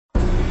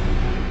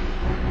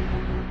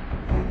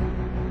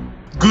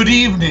Good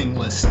evening,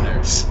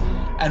 listeners,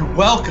 and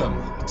welcome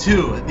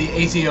to the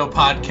ATO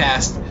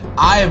podcast.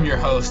 I am your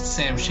host,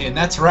 Sam Sheehan.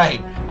 That's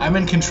right, I'm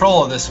in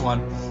control of this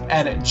one.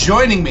 And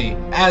joining me,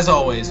 as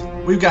always,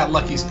 we've got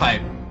Lucky's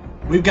Pipe,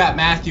 we've got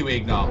Matthew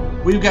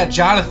Ignall, we've got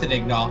Jonathan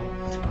Ignall,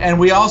 and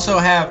we also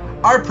have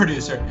our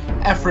producer,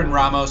 Efren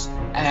Ramos.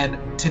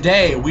 And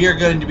today we are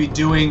going to be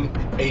doing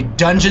a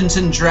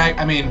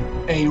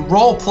a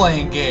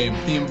role-playing game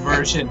themed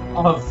version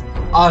of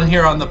on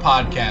here on the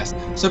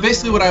podcast. So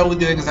basically what I will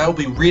be doing is I will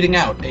be reading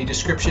out a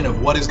description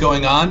of what is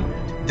going on.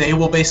 They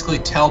will basically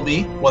tell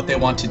me what they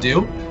want to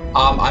do.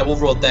 I will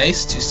roll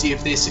dice to see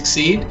if they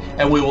succeed,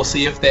 and we will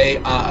see if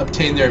they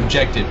obtain their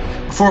objective.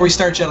 Before we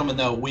start, gentlemen,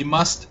 though, we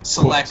must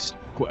select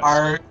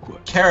our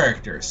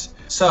characters.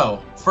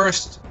 So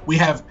first we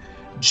have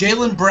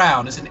Jalen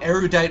Brown is an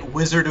erudite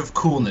wizard of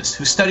coolness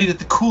who studied at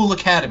the Cool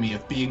Academy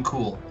of Being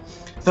Cool.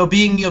 Though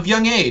being of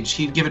young age,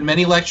 he had given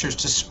many lectures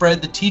to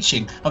spread the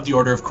teaching of the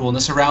Order of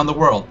Coolness around the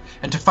world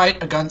and to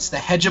fight against the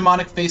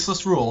hegemonic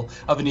faceless rule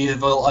of an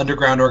evil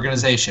underground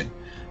organization.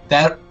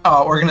 That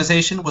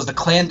organization was the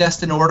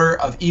clandestine order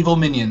of evil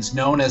minions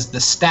known as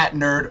the Stat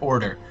Nerd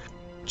Order.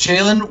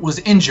 Jalen was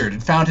injured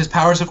and found his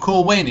powers of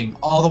cool waning,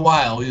 all the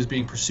while he was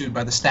being pursued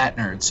by the Stat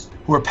Nerds,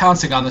 who were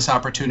pouncing on this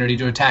opportunity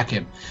to attack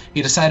him.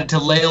 He decided to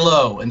lay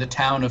low in the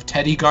town of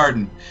Teddy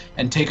Garden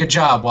and take a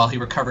job while he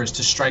recovers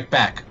to strike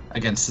back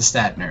against the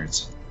Stat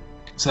Nerds.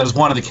 So that was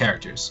one of the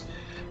characters.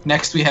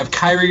 Next we have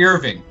Kyrie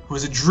Irving, who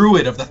is a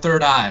druid of the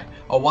Third Eye,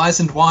 a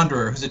wizened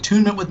wanderer whose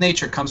attunement with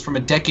nature comes from a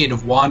decade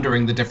of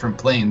wandering the different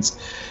planes.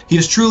 He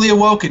is truly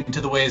awoken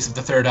to the ways of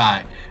the Third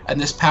Eye, and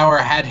this power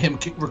had him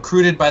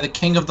recruited by the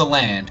king of the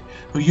land,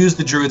 who used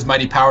the druid's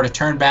mighty power to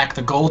turn back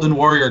the golden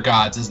warrior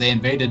gods as they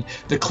invaded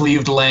the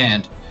cleaved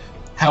land.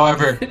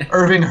 However,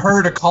 Irving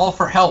heard a call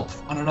for help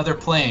on another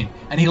plane,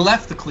 and he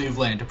left the cleaved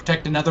land to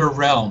protect another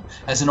realm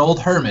as an old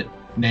hermit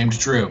named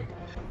Drew.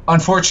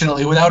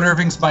 Unfortunately, without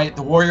Irving's might,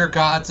 the warrior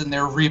gods and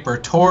their reaper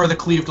tore the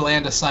cleaved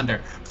land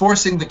asunder,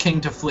 forcing the king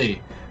to flee.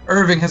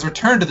 Irving has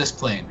returned to this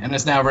plane and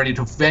is now ready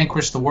to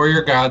vanquish the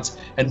warrior gods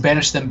and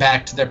banish them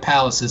back to their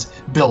palaces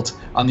built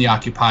on the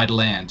occupied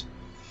land.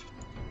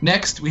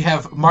 Next, we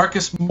have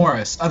Marcus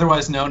Morris,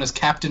 otherwise known as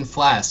Captain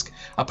Flask,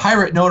 a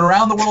pirate known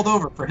around the world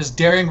over for his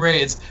daring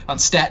raids on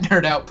Stat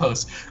Nerd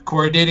outposts,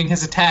 coordinating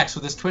his attacks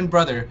with his twin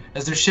brother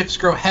as their ships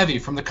grow heavy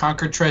from the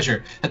conquered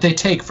treasure that they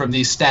take from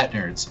these Stat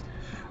Nerds.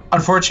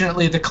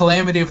 Unfortunately, the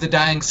calamity of the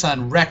dying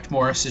sun wrecked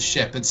Morris's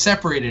ship and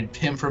separated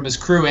him from his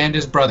crew and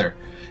his brother.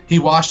 He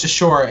washed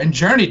ashore and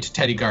journeyed to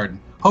Teddy Garden,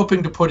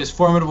 hoping to put his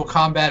formidable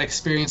combat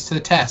experience to the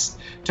test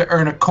to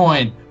earn a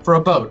coin for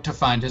a boat to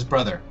find his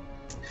brother.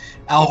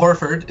 Al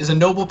Horford is a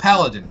noble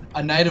paladin,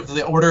 a knight of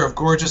the Order of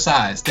Gorgeous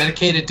Eyes,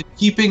 dedicated to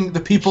keeping the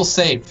people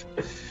safe.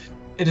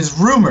 It is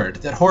rumored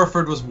that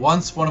Horford was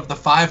once one of the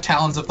 5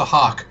 Talons of the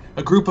Hawk,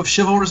 a group of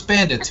chivalrous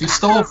bandits who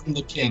stole from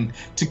the king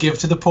to give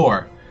to the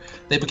poor.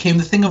 They became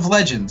the thing of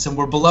legends and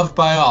were beloved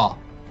by all.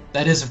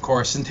 That is, of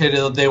course,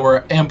 until they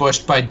were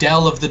ambushed by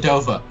Del of the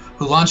Dova,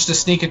 who launched a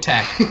sneak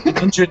attack and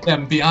injured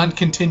them beyond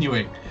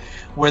continuing,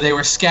 where they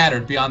were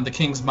scattered beyond the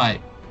king's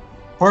might.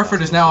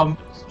 Horford is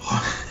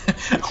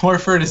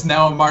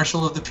now a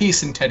marshal of the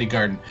peace in Teddy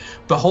Garden,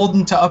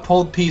 beholden to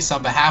uphold peace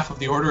on behalf of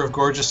the Order of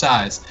Gorgeous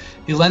Eyes.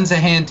 He lends a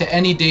hand to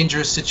any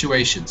dangerous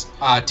situations.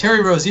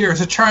 Terry Rozier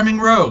is a charming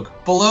rogue,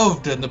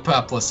 beloved in the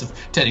populace of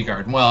Teddy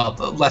Garden. Well,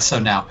 less so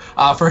now.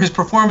 For his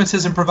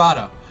performances and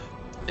bravado.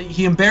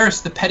 He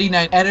embarrassed the petty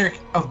knight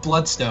Edric of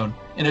Bloodstone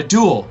in a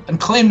duel and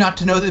claimed not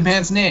to know the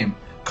man's name,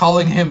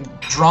 calling him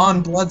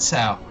Drawn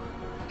Bloodsow.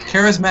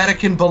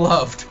 Charismatic and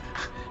beloved,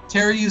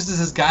 Terry uses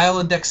his guile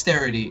and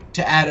dexterity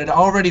to add an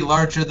already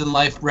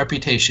larger-than-life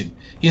reputation.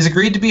 He has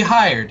agreed to be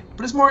hired,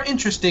 but is more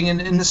interesting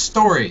in the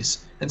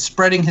stories and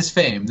spreading his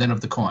fame than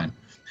of the coin.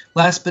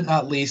 Last but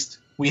not least,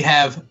 we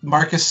have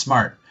Marcus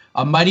Smart,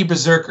 a mighty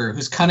berserker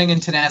whose cunning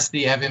and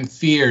tenacity have him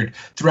feared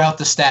throughout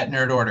the Stat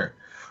Nerd Order.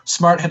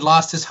 Smart had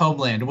lost his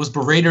homeland and was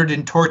berated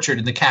and tortured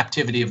in the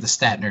captivity of the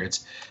Stat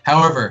Nerds.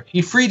 However,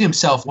 he freed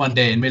himself one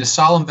day and made a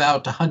solemn vow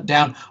to hunt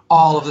down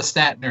all of the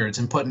Stat Nerds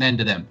and put an end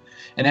to them.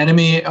 An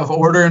enemy of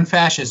order and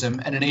fascism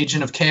and an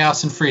agent of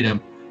chaos and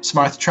freedom,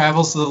 Smart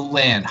travels the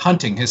land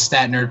hunting his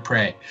Stat Nerd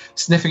prey,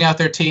 sniffing out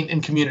their taint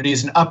in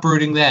communities and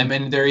uprooting them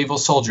and their evil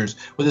soldiers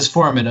with his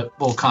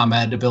formidable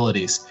combat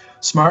abilities.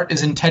 Smart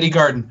is in Teddy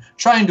Garden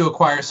trying to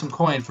acquire some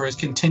coin for his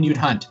continued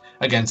hunt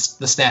against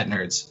the Stat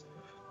Nerds.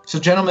 So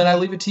gentlemen, I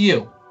leave it to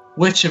you.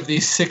 Which of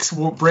these 6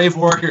 brave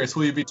warriors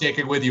will you be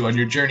taking with you on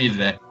your journey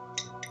today?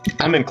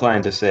 I'm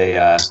inclined to say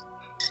Al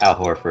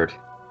Horford.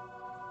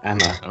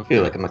 I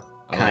feel like I'm a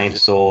kind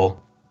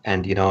soul,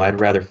 and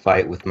I'd rather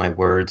fight with my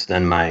words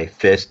than my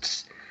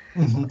fists.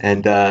 Mm-hmm.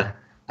 And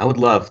I would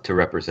love to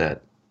represent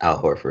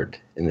Al Horford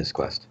in this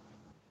quest.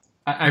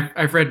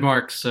 I've read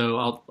Mark,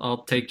 so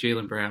I'll take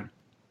Jalen Brown.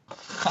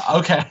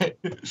 Okay,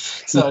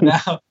 so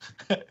now,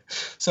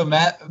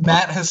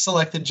 Matt has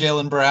selected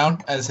Jalen Brown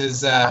as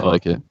his. I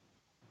like it.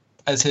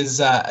 As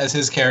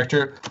his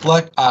character.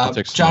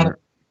 John.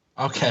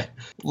 Okay,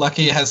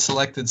 Lucky has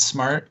selected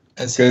Smart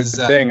as Good his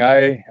thing.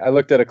 I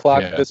looked at a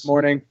clock this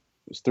morning.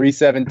 It was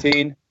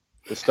 3:17.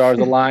 The stars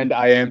aligned.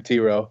 I am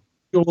T-Row.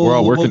 We're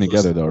all working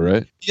together, though,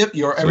 right? Yep,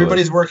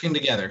 everybody's working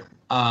together.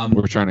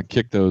 We're trying to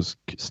kick those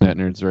snat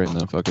nerds right in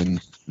the fucking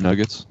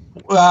nuggets.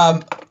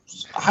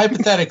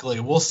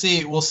 Hypothetically, we'll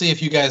see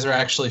if you guys are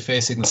actually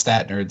facing the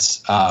stat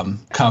nerds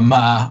come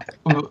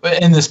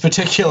in this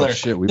particular. Oh,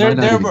 shit, we might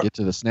not even get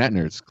to the snat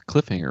nerds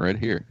cliffhanger right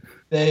here.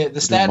 The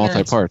stat nerds,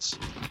 multi-parts.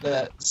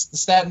 The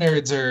stat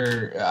nerds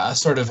are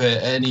sort of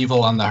an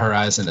evil on the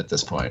horizon at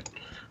this point.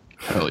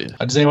 Hell yeah.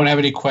 Does anyone have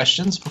any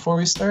questions before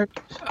we start?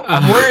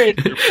 I'm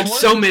worried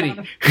so many.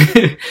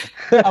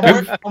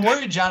 I'm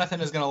worried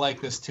Jonathan is going to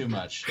like this too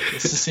much.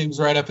 This seems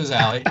right up his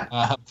alley.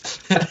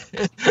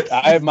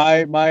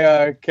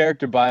 My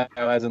character bio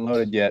hasn't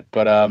loaded yet,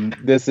 but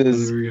this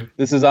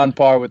is on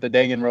par with the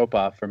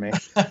Danganronpa for me.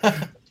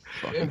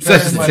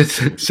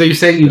 So you're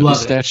saying you love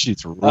it? Stat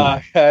sheets are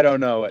I don't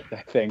know what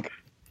I think.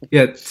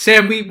 Yeah,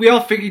 Sam, we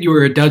all figured you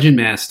were a dungeon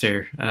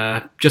master,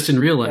 just in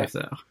real life,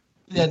 though.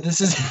 Yeah,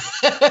 this is...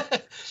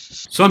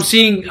 So I'm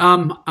seeing,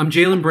 I'm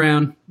Jalen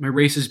Brown. My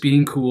race is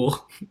being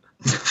cool.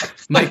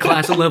 My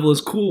class and level is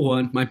cool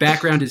 1. My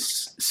background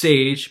is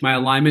sage. My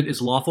alignment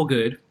is lawful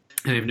good.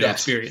 And I have no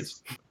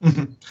experience.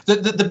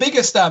 The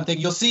biggest thing,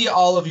 you'll see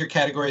all of your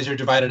categories are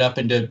divided up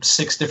into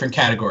 6 different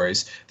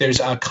categories.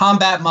 There's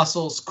combat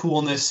muscles,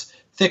 coolness,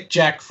 thick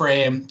jack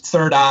frame,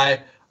 third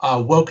eye,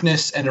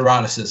 wokeness, and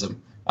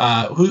eroticism.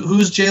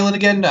 Who's Jalen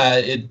again?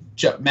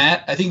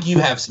 Matt, I think you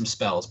have some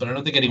spells, but I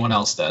don't think anyone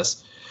else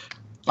does.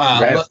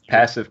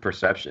 Passive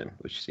perception,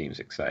 which seems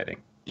exciting.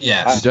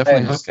 Yes.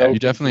 You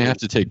definitely have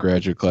to take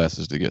graduate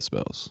classes to get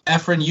spells.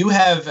 Efren, you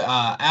have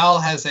Al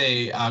has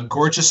a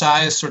gorgeous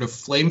eyes sort of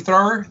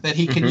flamethrower that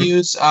he can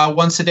use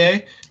once a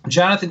day.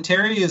 Jonathan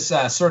Terry is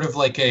sort of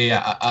like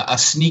a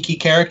sneaky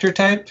character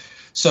type.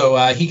 So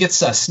he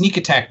gets a sneak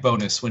attack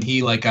bonus when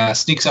he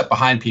sneaks up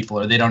behind people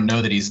or they don't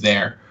know that he's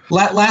there.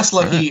 Last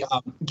lucky,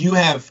 you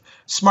have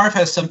Smarf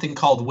has something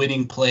called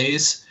winning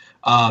plays,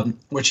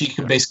 which he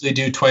can basically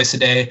do twice a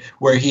day,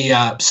 where he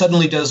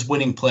suddenly does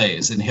winning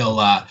plays, and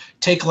he'll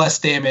take less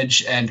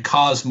damage and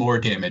cause more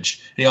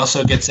damage. And he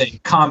also gets a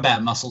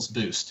combat muscles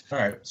boost. All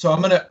right, so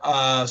I'm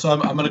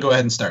gonna go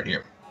ahead and start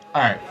here.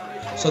 All right,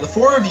 so the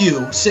 4 of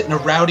you sit in a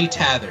rowdy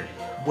tavern,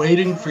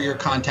 waiting for your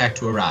contact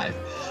to arrive.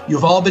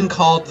 You've all been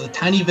called to the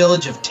tiny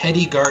village of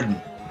Teddy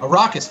Garden, a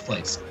raucous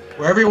place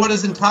where everyone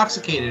is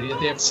intoxicated, yet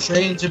they have a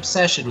strange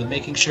obsession with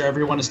making sure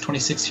everyone is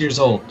 26 years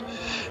old.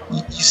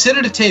 You sit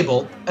at a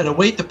table and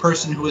await the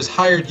person who has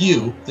hired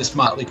you, this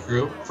motley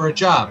crew, for a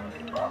job.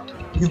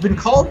 You've been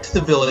called to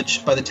the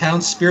village by the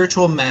town's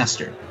spiritual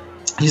master.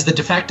 He's the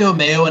de facto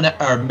mayor and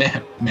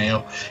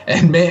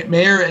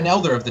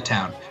elder of the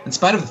town, in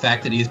spite of the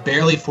fact that he is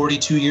barely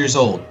 42 years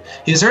old.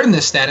 He has earned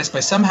this status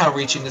by somehow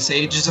reaching this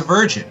age as a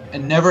virgin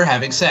and never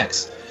having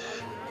sex.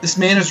 This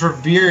man is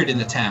revered in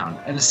the town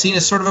and is seen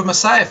as sort of a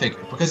messiah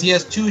figure because he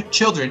has 2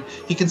 children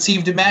he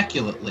conceived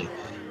immaculately.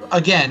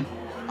 Again,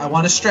 I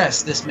want to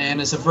stress this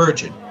man is a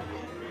virgin.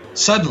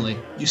 Suddenly,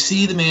 you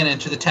see the man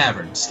enter the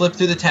tavern, slip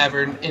through the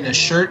tavern in a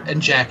shirt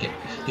and jacket.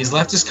 He's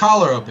left his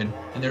collar open,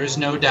 and there is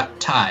no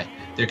tie.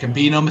 There can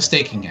be no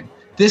mistaking him.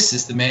 This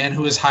is the man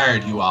who has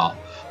hired you all,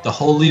 the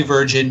Holy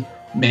Virgin,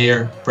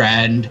 Mayor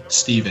Brand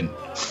Stephen.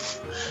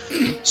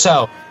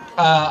 So,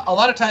 a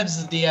lot of times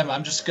as a DM,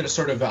 I'm just going to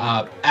sort of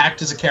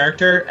act as a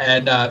character,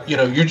 and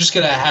you're just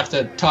going to have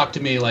to talk to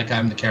me like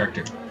I'm the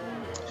character.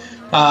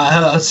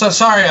 So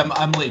sorry,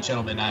 I'm late,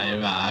 gentlemen.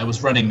 I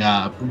was running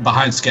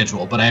behind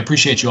schedule, but I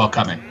appreciate you all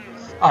coming.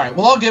 All right,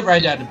 well, I'll get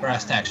right down to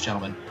brass tacks,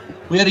 gentlemen.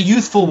 We had a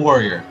youthful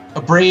warrior,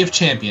 a brave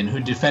champion who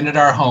defended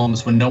our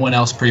homes when no one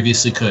else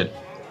previously could.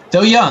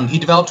 Though young, he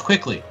developed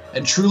quickly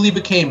and truly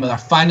became the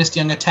finest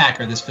young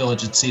attacker this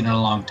village had seen in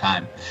a long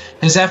time.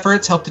 His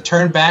efforts helped to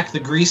turn back the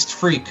greased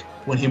freak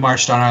when he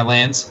marched on our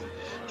lands.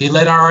 He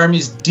led our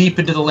armies deep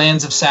into the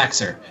lands of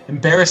Saxor,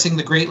 embarrassing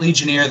the great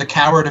legionnaire, the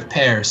coward of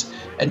Pairs,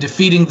 and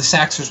defeating the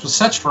Saxors with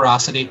such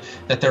ferocity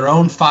that their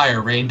own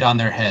fire rained on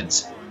their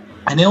heads.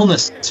 An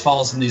illness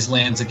falls in these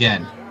lands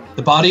again.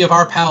 The body of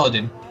our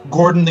paladin,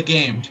 Gordon the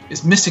Gamed,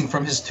 is missing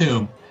from his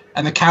tomb,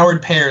 and the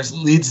coward Pairs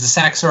leads the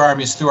Saxor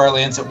armies through our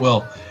lands at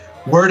will.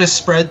 Word has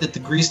spread that the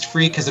greased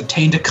freak has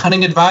obtained a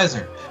cunning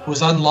advisor who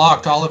has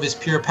unlocked all of his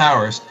pure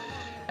powers,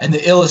 and the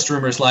illest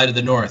rumors lie to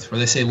the north, where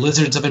they say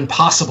lizards of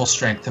impossible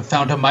strength have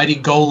found a mighty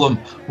golem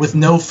with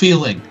no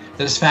feeling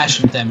that has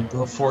fashioned them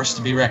into a force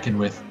to be reckoned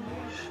with.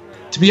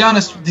 To be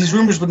honest, these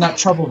rumors would not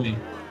trouble me,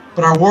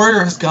 but our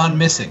warrior has gone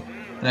missing,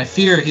 and I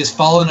fear he has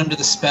fallen under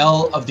the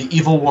spell of the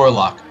evil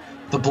warlock,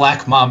 the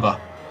Black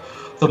Mamba.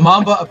 The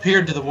Mamba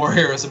appeared to the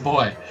warrior as a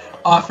boy,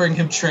 offering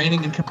him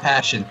training and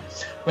compassion,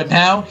 but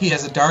now he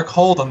has a dark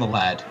hold on the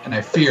lad, and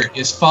I fear he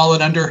has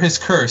fallen under his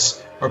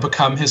curse or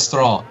become his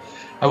thrall.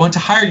 I want to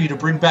hire you to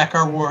bring back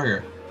our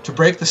warrior, to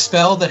break the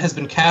spell that has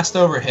been cast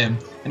over him,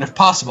 and if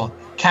possible,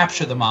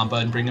 capture the Mamba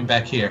and bring him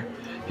back here.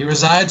 He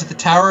resides at the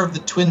Tower of the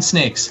Twin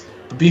Snakes,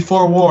 But be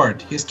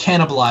forewarned, he has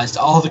cannibalized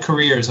all the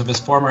careers of his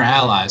former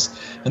allies,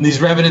 and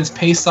these revenants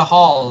pace the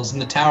halls in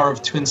the Tower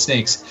of Twin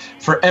Snakes,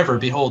 forever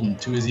beholden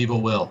to his evil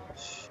will.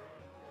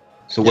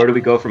 So where do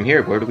we go from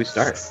here? Where do we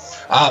start?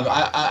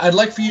 I'd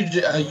like for you,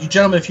 you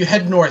gentlemen, if you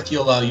head north,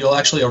 you'll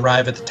actually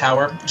arrive at the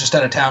tower just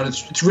out of town.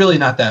 It's really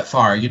not that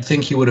far. You'd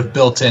think he would have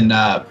built an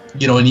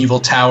evil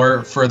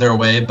tower further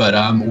away, but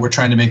we're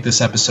trying to make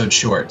this episode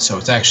short, so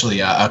it's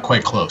actually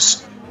quite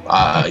close.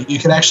 You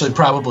can actually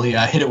probably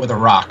hit it with a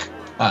rock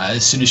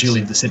as soon as you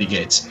leave the city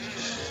gates.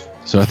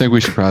 So I think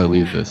we should probably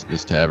leave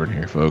this tavern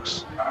here,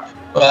 folks.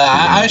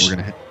 I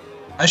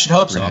should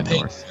hope so. I'll pay you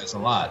north. guys a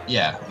lot.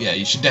 Yeah,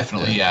 you should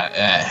definitely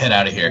head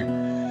out of here.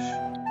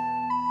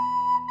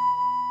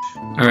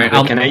 All right.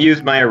 Can I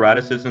use my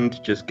eroticism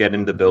to just get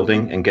into the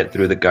building and get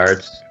through the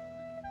guards?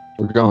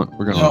 We're going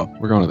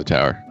to the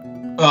tower.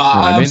 I'm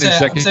I made an saying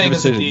executive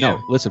as a decision. DM.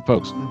 No, listen,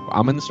 folks.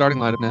 I'm in the starting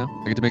lineup now.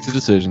 I get to make the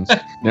decisions.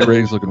 Net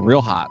rating's looking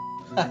real hot.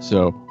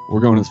 So we're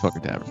going to this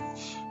fucking tavern.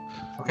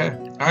 Okay.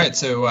 All right.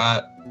 So,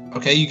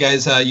 you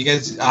guys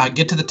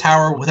get to the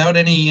tower without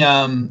any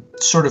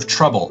sort of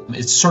trouble.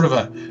 It's sort of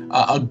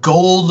a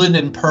golden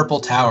and purple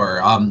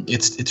tower.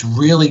 It's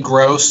really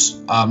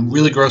gross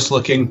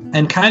looking,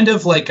 and kind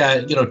of like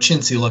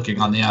chintzy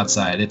looking on the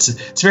outside.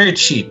 It's very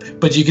cheap,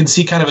 but you can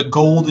see kind of a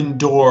golden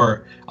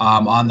door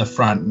on the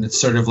front, and it's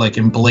sort of like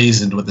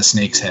emblazoned with a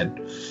snake's head.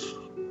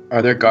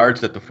 Are there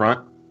guards at the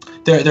front?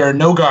 There are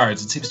no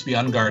guards. It seems to be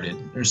unguarded.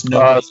 There's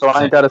no. So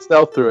I ain't got to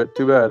stealth through it.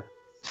 Too bad.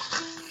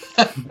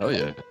 Oh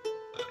yeah.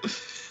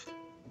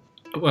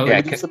 Well,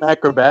 Yeah, Do some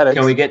acrobatics.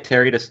 Can we get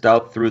Terry to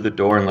stealth through the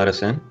door and let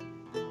us in?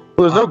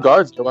 Well, there's no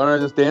guards. So why don't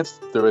I just dance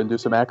through it and do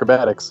some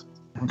acrobatics?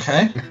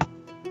 Okay.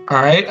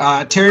 All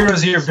right. Terry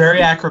Rozier very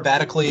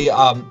acrobatically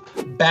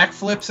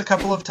backflips a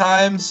couple of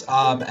times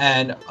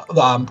and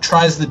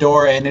tries the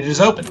door, and it is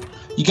open.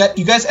 You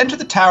guys enter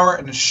the tower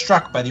and are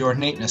struck by the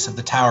ornateness of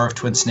the Tower of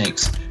Twin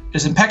Snakes. It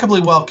is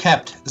impeccably well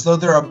kept, as though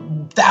there are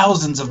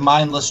thousands of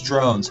mindless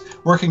drones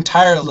working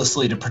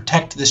tirelessly to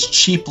protect this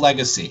cheap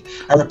legacy.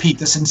 I repeat,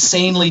 this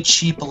insanely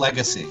cheap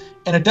legacy.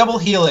 In a double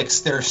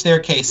helix, there are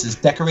staircases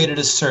decorated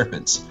as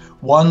serpents,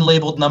 one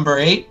labeled number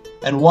 8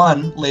 and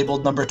one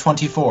labeled number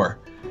 24.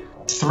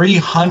 3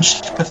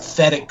 hunched,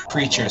 pathetic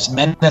creatures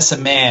menace a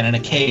man in a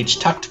cage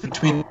tucked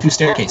between 2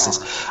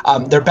 staircases.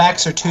 Their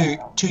backs are to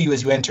you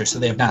as you enter, so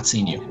they have not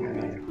seen you.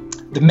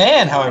 The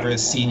man, however,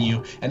 has seen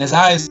you, and his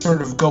eyes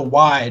sort of go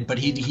wide, but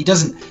he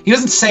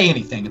doesn't say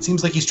anything. It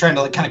seems like he's trying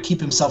to kind of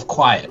keep himself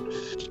quiet.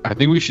 I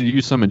think we should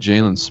use some of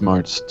Jalen's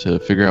smarts to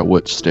figure out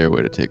which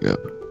stairway to take up.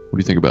 What do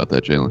you think about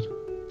that, Jalen?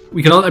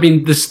 we could all. I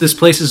mean, this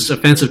place is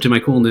offensive to my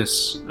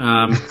coolness, so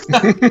I'm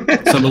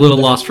a little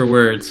lost for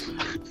words.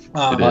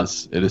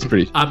 It is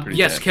pretty.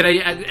 Yes, bad. can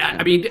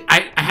I mean,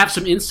 I have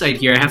some insight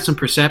here. I have some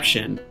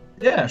perception.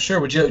 Yeah, sure.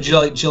 Would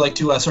you like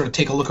to sort of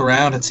take a look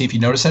around and see if you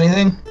notice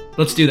anything?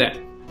 Let's do that.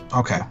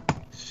 Okay.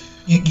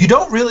 You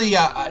don't really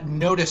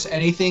notice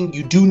anything.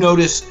 You do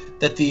notice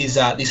that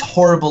these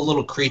horrible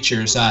little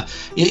creatures.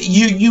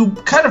 You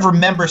kind of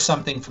remember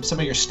something from some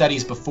of your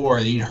studies before.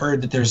 You'd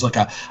heard that there's like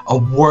a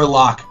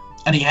warlock,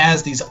 and he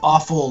has these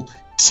awful,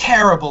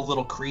 terrible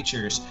little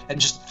creatures,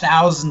 and just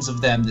thousands of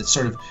them that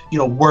sort of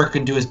work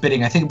and do his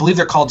bidding. I believe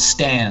they're called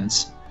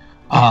stands.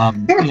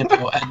 And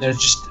there's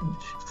just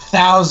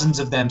thousands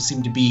of them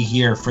seem to be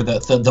here for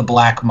the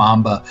Black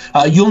Mamba.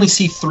 You only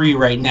see 3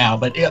 right now,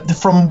 but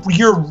from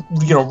your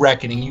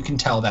reckoning, you can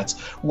tell that's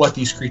what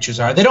these creatures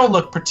are. They don't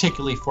look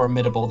particularly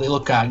formidable. They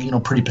look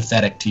pretty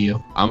pathetic to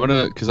you. I'm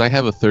gonna, because I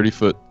have a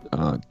 30-foot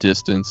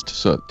distance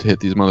to hit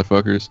these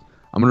motherfuckers.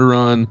 I'm gonna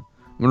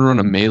run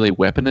a melee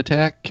weapon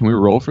attack. Can we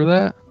roll for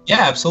that?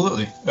 Yeah,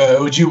 absolutely.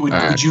 Would you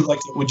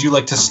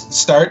like to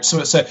start?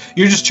 So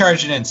you're just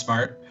charging in,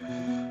 Smart.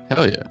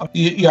 Hell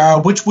yeah.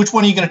 Which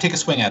one are you going to take a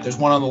swing at? There's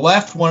one on the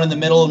left, one in the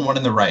middle, and one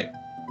in the right.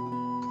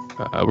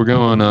 We're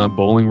going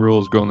bowling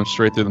rules, going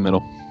straight through the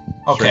middle.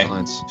 Okay. Straight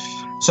lines.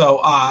 So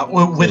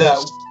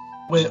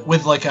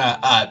with like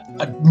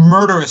a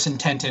murderous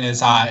intent in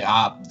his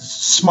eye,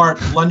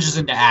 Smart lunges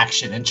into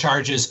action and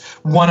charges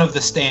one of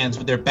the stands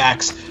with their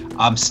backs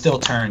still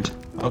turned.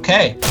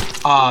 Okay.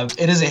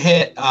 It is a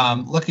hit.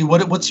 Lucky,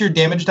 what's your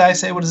damage die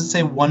say? What does it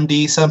say?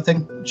 1d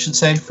something, it should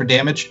say, for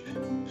damage?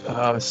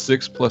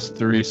 6 plus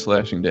 3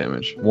 slashing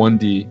damage.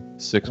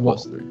 1d6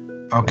 plus 3.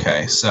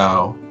 Okay,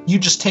 so you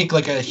just take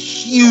like a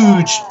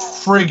huge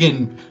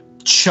friggin'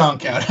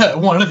 chunk out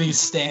of one of these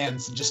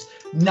stands and just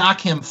knock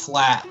him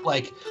flat.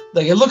 Like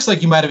it looks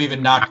like you might have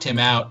even knocked him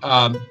out.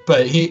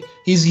 But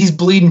he's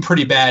bleeding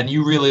pretty bad, and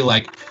you really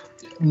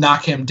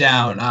knock him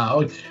down.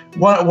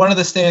 One of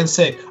the stands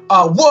say,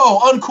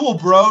 "Whoa,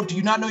 uncool, bro! Do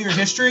you not know your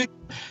history?"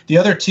 The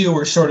other 2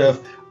 were sort of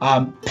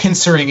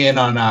pincering in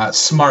on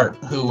Smart,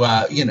 who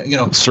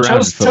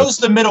chose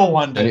the middle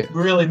one to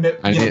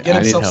get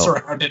himself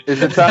surrounded.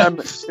 Is it time?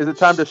 Is it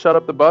time to shut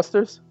up the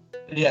busters?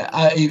 Yeah,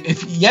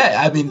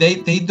 I mean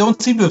they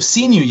don't seem to have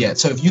seen you yet.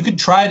 So if you could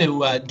try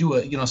to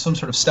do some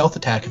sort of stealth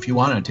attack if you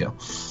wanted to.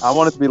 I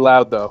want it to be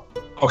loud though.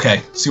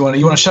 Okay, so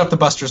you want to shut up the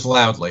busters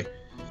loudly.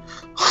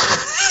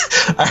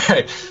 All All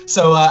right.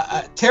 So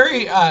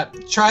Terry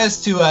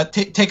tries to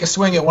take a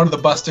swing at one of the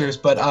busters,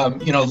 but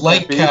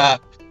like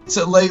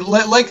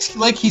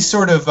he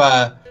sort of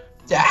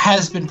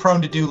has been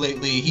prone to do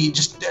lately, he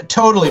just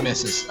totally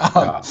misses.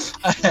 But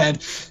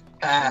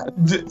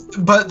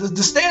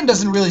the stand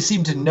doesn't really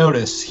seem to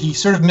notice. He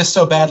sort of missed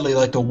so badly,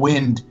 like the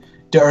wind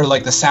or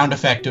like the sound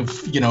effect of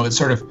it's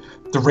sort of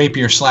the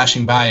rapier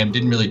slashing by him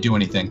didn't really do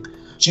anything.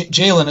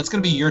 Jalen, it's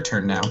going to be your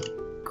turn now.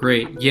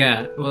 Great.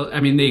 Yeah. Well, I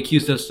mean, they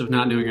accused us of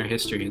not knowing our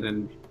history, and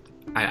then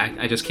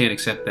I just can't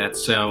accept that.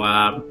 So.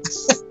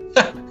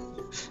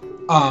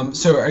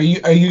 So are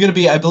you going to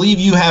be? I believe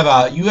you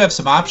have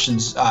some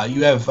options.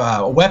 You have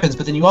weapons,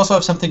 but then you also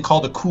have something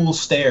called a cool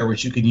stare,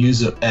 which you can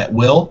use at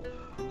will.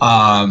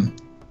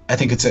 I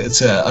think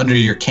it's under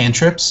your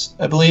cantrips,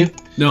 I believe.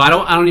 No, I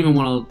don't even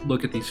want to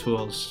look at these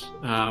fools.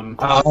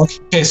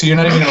 Okay, so you're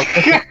not even going to look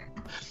at them.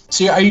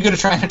 So are you going to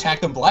try and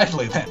attack them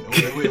blindly then,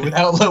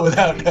 without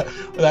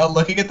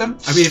looking at them?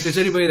 I mean, if there's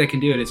anybody that can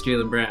do it, it's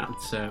Jalen Brown.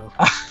 So.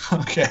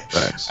 Okay.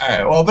 Thanks. All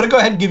right. Well, I'm going to go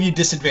ahead and give you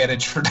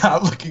disadvantage for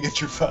not looking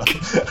at your phone.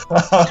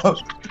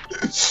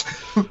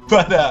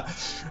 But all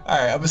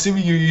right, I'm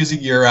assuming you're using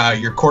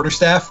your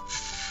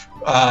quarterstaff,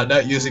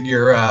 not using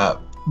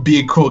your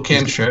being cool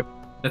cantrip.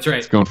 That's right.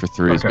 It's going for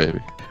threes, baby.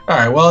 All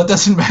right, well, it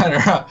doesn't matter.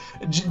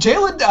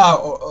 Jalen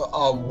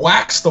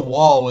whacks the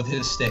wall with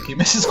his stick. He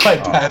misses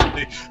quite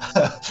badly.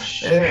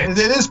 It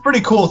is pretty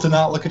cool to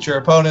not look at your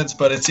opponents,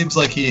 but it seems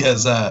like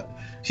he's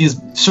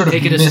sort of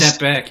taking a step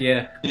back.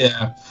 Yeah.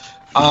 Yeah.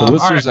 The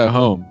listeners at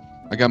home,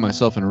 I got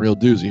myself in a real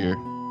doozy here.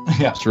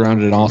 Yeah.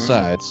 Surrounded on all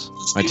sides.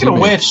 Speaking of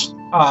which,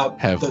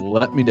 have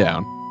let me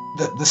down.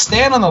 The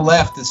stand on the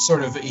left is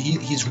sort of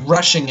he's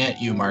rushing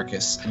at you,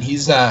 Marcus, and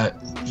he's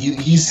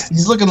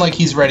looking like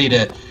he's ready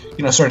to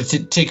sort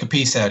of take a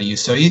piece out of you.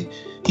 So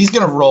he's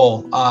gonna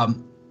roll.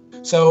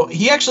 So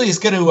he actually is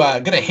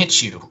gonna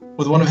hit you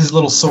with one of his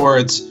little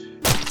swords.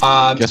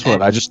 Guess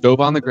what? I just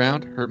dove on the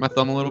ground, hurt my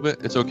thumb a little bit.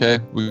 It's okay.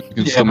 We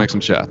can still make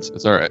some shots.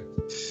 It's all right.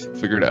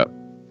 Figure it out.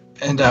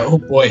 And oh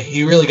boy,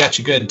 he really got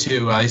you good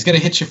too. He's gonna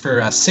hit you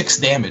for 6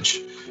 damage.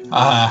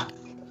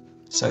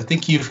 So I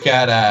think you've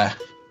got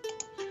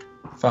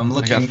if I'm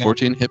looking, I got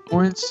 14 hit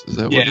points. Is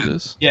that what it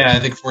is? Yeah, I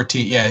think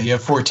 14. Yeah, you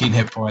have 14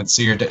 hit points,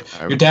 so you're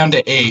down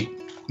to 8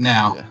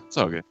 now. Yeah, it's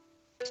all good.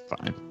 It's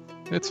fine.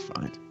 It's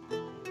fine.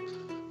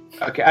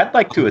 Okay, I'd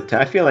like to attempt.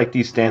 I feel like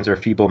these stands are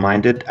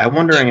feeble-minded. I'm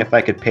wondering if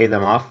I could pay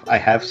them off. I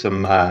have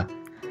some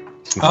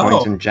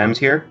coins and gems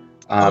here.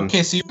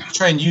 Okay, so you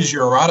try and use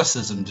your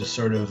eroticism to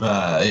sort of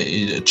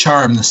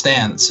charm the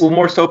stands. Well,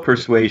 more so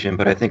persuasion,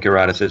 but I think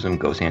eroticism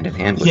goes hand in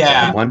hand with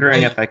that. I'm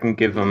wondering if I can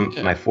give them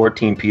my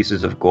 14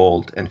 pieces of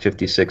gold and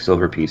 56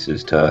 silver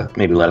pieces to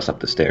maybe let us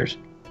up the stairs.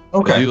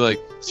 Okay. I do like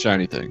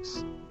shiny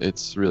things.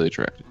 It's really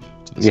attractive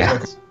to the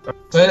stands.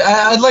 So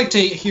I'd like to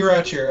hear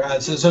out your...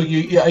 so are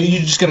you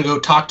just going to go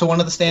talk to one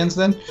of the stands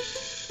then?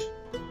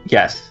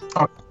 Yes.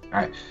 Okay.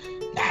 All right.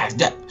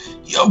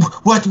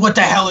 What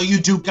the hell are you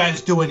two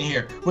guys doing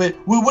here? What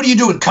are you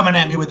doing coming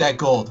at me with that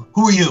gold?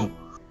 Who are you?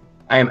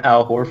 I am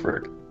Al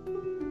Horford,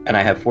 and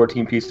I have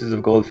 14 pieces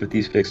of gold,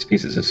 56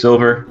 pieces of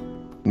silver.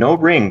 No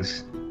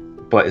rings,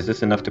 but is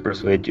this enough to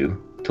persuade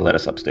you to let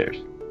us upstairs?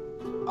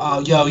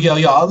 Yo.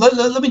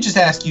 Let me just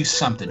ask you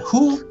something.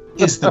 Who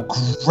is the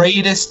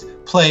greatest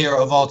player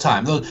of all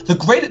time? The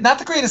greatest, not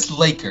the greatest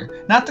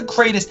Laker, not the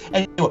greatest.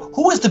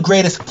 Who is the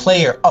greatest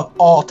player of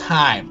all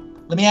time?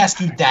 Let me ask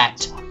you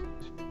that.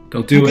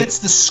 Don't do it. Who gets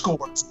the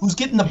scores? Who's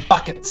getting the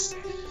buckets?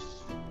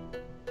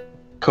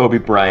 Kobe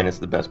Bryant is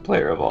the best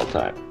player of all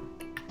time.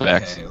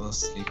 Facts. Okay, let's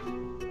see.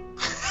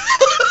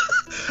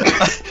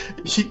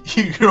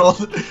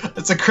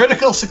 It's a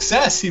critical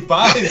success. He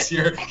buys.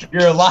 You're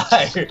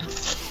alive.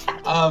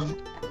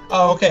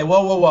 Okay.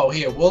 Whoa.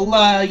 Here,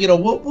 I'll you know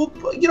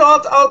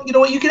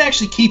what? You can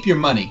actually keep your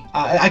money.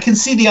 I can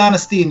see the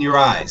honesty in your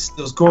eyes.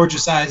 Those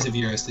gorgeous eyes of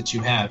yours that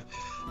you have.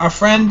 Our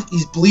friend,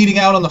 he's bleeding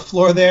out on the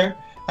floor there.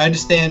 I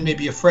understand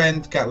maybe a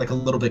friend got like a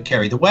little bit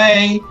carried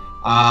away.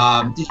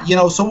 So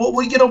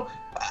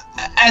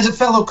as a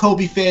fellow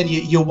Kobe fan,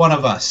 you're one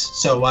of us.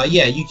 So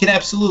you can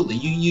absolutely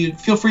you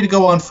feel free to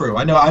go on through.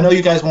 I know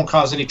you guys won't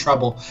cause any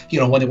trouble.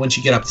 Once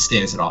you get up the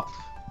stairs at all.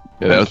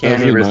 Yeah, that was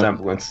any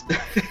resemblance.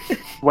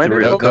 When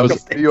did you become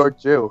a New York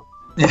Jew?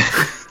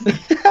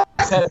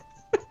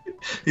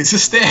 It's a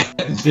stand.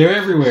 They're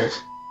everywhere.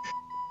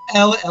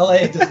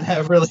 LA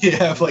doesn't really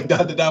have like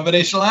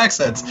non-denominational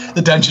accents.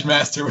 The Dungeon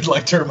Master would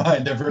like to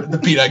remind everyone in the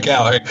Peanut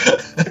Gallery.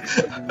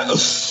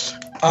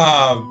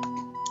 All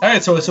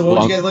right, so what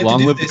would you guys like to do?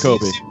 Long live the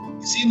Kobe.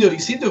 You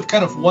seem to have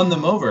kind of won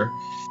them over,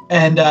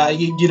 and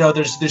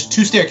there's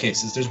 2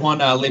 staircases. There's one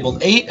labeled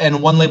 8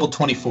 and one labeled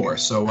 24.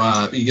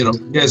 So you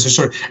guys are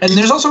sort of, and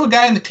there's also a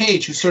guy in the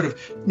cage who's sort of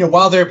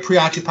while they're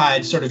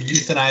preoccupied, sort of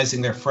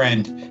euthanizing their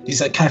friend,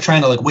 he's like kind of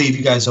trying to like wave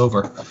you guys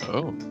over.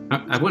 Oh,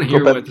 I want to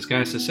hear what this guy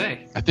has to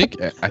say. I think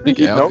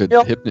Al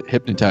could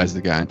hypnotize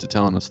the guy into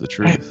telling us the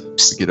truth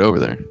to get over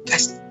there.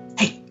 Guys,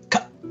 hey,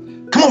 come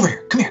over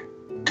here. Come here.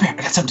 I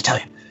got something to tell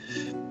you.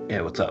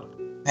 Yeah, what's up?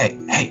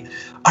 Hey.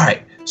 All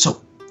right.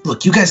 So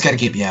look, you guys got to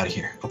get me out of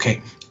here,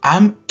 okay?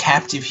 I'm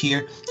captive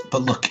here,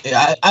 but look,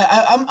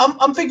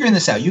 I'm figuring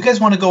this out. You guys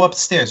want to go up the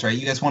stairs, right?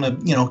 You guys want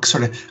to,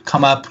 sort of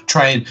come up,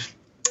 try and,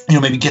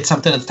 maybe get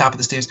something at the top of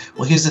the stairs.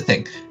 Well, here's the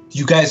thing.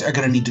 You guys are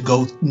going to need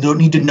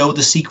to know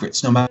the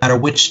secrets, no matter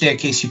which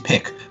staircase you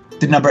pick.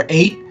 The number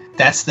 8,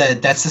 that's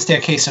the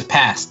staircase of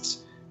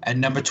pasts. And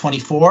number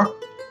 24,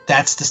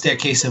 that's the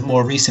staircase of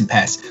more recent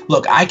pasts.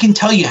 Look, I can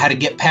tell you how to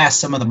get past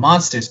some of the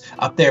monsters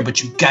up there,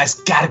 but you guys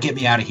got to get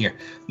me out of here.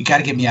 You got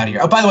to get me out of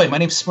here. Oh, by the way, my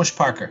name's Smush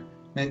Parker.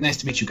 Nice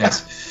to meet you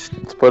guys.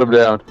 Let's put him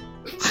down.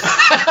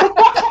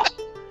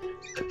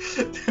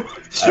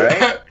 All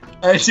right.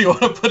 All right, do you want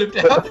to put him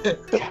down?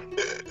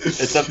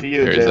 It's up to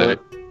you, Or Jalen.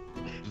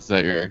 is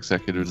that your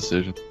executive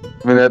decision?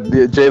 I mean,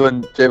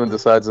 Jalen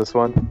decides this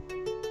one.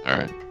 All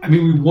right. I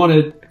mean, we want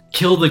to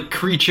kill the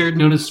creature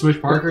known as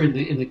Smush Parker in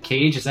the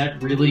cage. Is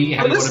that really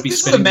how you want to be This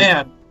is a spending?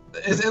 man.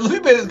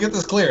 Let me get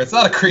this clear. It's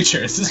not a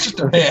creature. This is just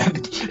a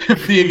man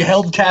being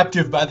held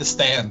captive by the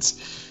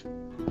stands.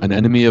 An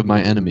enemy of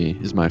my enemy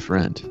is my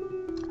friend.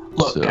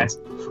 Look, So- guys,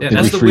 Yeah, Did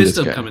that's we the free this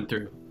wisdom guy? coming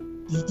through.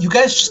 you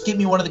guys just give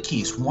me one of the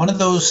keys. One of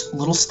those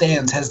little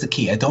stands has the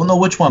key. I don't know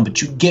which one,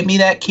 but you get me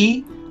that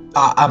key,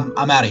 I'm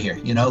out of here.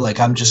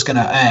 I'm just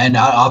gonna, and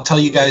I'll tell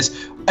you guys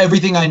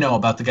everything I know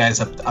about the guys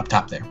up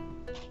top there.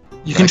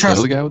 You can I trust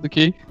kill the guy with the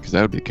key? Because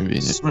that would be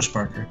convenient. Smush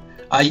Parker.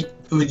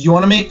 You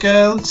want to make?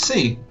 Let's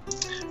see.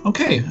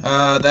 Okay,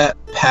 that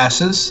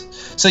passes.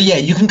 So yeah,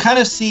 you can kind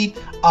of see.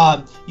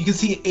 You can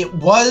see it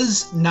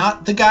was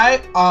not the guy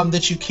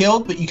that you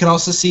killed, but you can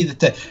also see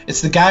that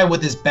it's the guy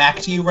with his back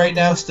to you right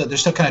now. So they're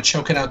still kind of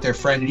choking out their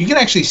friend. You can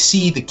actually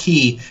see the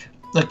key,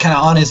 like kind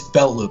of on his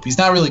belt loop. He's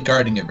not really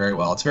guarding it very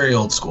well. It's very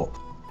old school.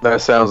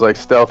 That sounds like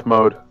stealth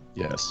mode.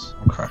 Yes.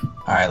 Okay.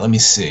 All right. Let me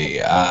see.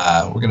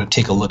 We're gonna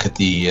take a look at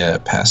the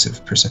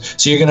passive percent.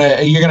 So you're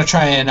gonna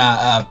try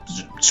and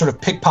sort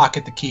of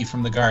pickpocket the key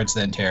from the guards,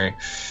 then, Terry.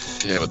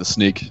 Yeah, with a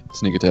sneak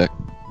attack.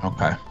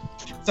 Okay.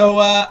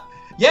 So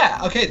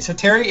yeah. Okay. So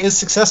Terry is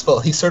successful.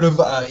 He sort of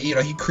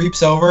he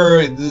creeps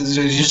over. He's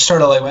just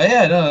sort of like, well,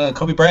 yeah, no,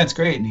 Kobe Bryant's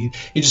great. And he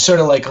just sort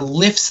of like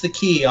lifts the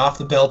key off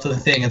the belt of the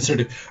thing and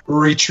sort of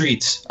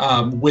retreats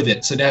with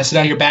it. So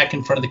now you're back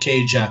in front of the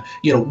cage,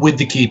 with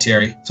the key,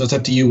 Terry. So it's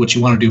up to you what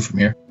you want to do from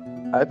here.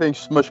 I think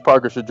Smush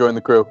Parker should join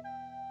the crew.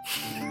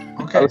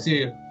 Okay.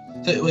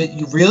 So wait,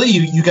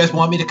 you guys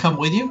want me to come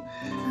with you?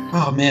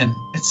 Oh man,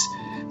 it's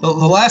the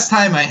last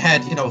time I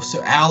had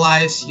so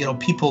allies,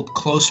 people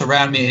close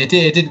around me. It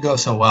didn't go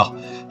so well.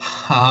 What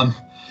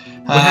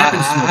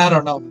happened, Smush? I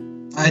don't know.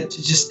 I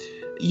just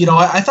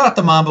I thought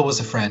the Mamba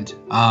was a friend.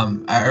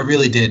 I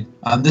really did.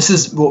 This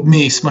is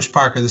me, Smush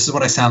Parker. This is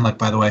what I sound like,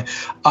 by the way.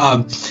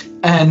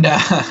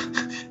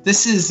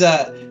 This is.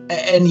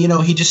 And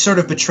he just sort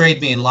of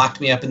betrayed me and locked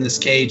me up in this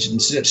cage and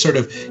sort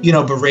of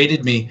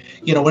berated me.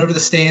 Whenever the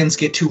stands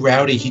get too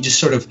rowdy, he just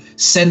sort of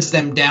sends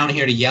them down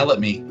here to yell at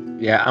me.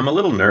 Yeah, I'm a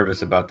little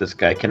nervous about this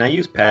guy. Can I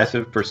use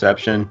passive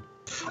perception?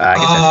 I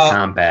guess that's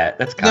combat.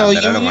 That's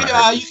combat. No, I don't want to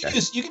hurt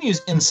this guy. you can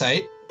use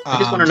insight. I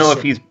just want to know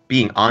if he's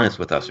being honest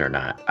with us or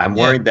not. I'm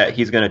worried that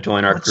he's going to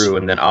join our crew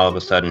and then all of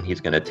a sudden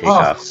he's going to take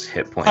off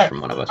hit points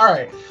from one of us. All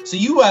right. So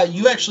you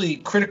actually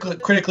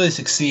critically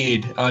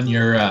succeed on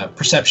your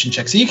perception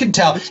check. So you can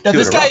tell. Now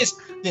this guy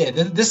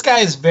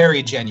is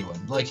very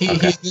genuine. Like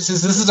this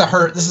is a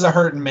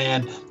hurting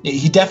man.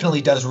 He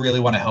definitely does really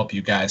want to help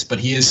you guys, but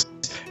he is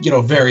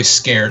very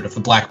scared of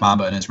the Black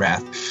Mamba and his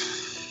wrath.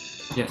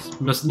 Yes,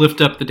 we must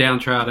lift up the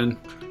downtrodden.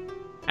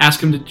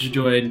 Ask him to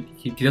join.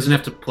 He doesn't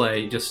have to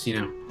play. Just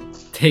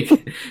take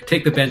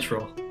the bench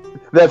role.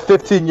 That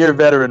 15-year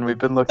veteran we've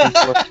been looking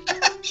for.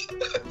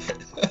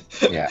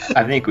 Yeah,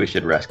 I think we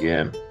should rescue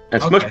him.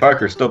 And Smush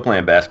Parker's still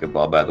playing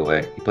basketball, by the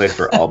way. He plays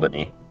for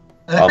Albany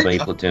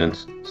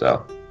Platoons.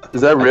 So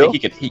Is that real? I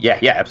think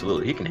yeah,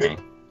 absolutely. He can hang.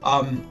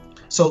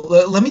 So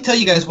let me tell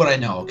you guys what I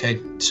know. Okay.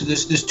 So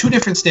there's two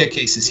different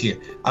staircases here.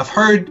 I've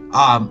heard in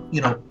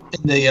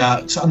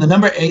the so on the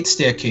number 8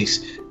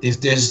 staircase,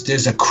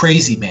 there's a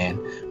crazy man.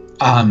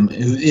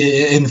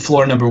 In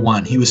floor number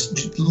 1, he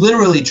was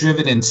literally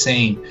driven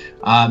insane.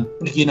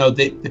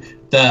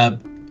 The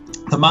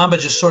Mamba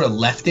just sort of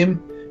left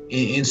him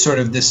in sort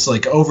of this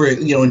like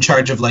in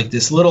charge of like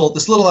this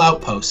little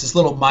outpost, this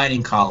little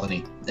mining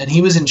colony, and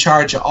he was in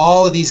charge of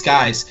all of these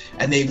guys,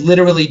 and they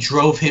literally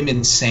drove him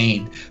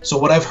insane. So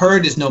what I've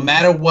heard is no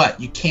matter what,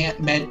 you can't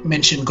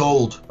mention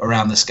gold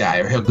around this guy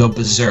or he'll go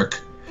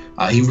berserk.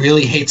 He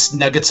really hates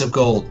nuggets of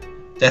gold.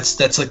 That's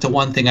like the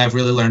one thing I've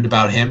really learned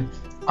about him.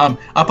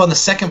 Up on the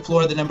 2nd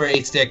floor of the number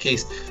 8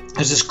 staircase,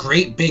 there's this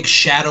great big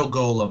shadow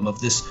golem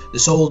of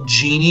this old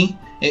genie.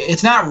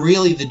 It's not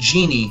really the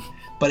genie,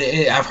 but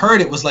I've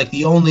heard it was like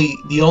the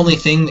only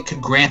thing that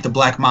could grant the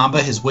Black Mamba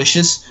his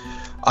wishes.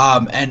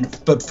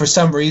 But for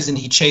some reason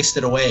he chased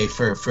it away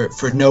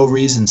for no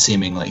reason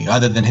seemingly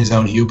other than his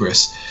own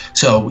hubris.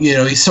 So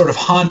he's sort of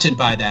haunted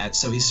by that.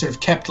 So he's sort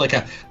of kept like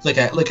a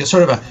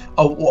sort of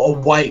a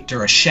white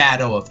or a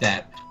shadow of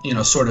that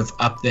sort of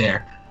up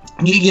there.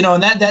 And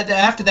that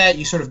after that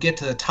you sort of get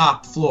to the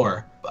top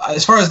floor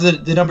as far as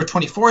the number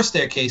 24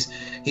 staircase,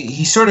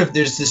 he sort of,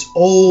 there's this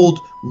old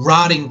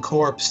rotting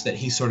corpse that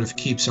he sort of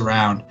keeps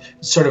around.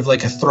 It's sort of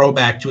like a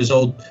throwback to his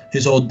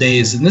old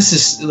days. And this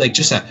is like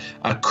just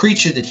a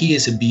creature that he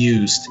has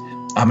abused.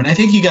 And I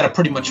think you got to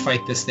pretty much fight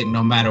this thing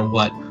no matter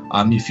what,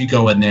 if you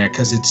go in there,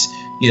 because it's,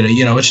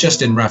 it's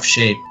just in rough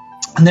shape.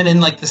 And then in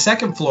like the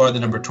second floor of the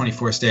number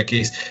 24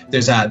 staircase,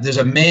 there's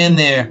a man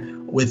there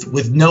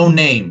with no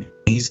name.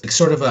 He's like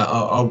sort of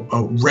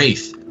a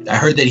wraith. I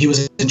heard that he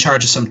was in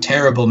charge of some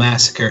terrible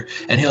massacre,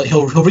 and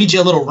he'll read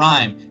you a little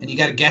rhyme, and you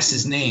got to guess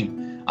his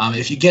name.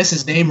 If you guess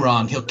his name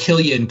wrong, he'll kill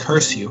you and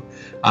curse you.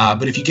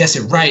 But if you guess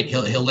it right,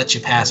 he'll let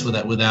you pass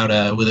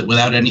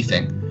without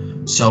anything.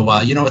 So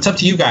it's up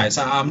to you guys.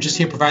 I'm just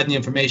here providing the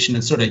information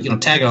and sort of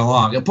tagging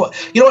along. But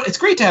you know what? It's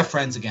great to have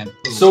friends again.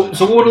 So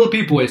what are the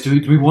Beat Boys?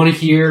 Do we want to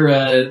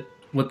hear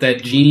what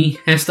that genie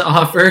has to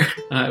offer?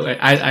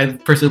 I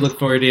personally look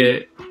forward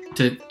to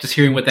just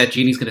hearing what that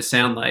genie's going to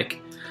sound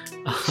like.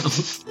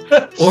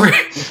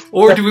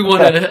 Or do we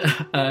want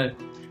to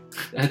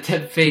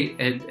tempt fate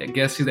and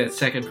guess who that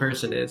second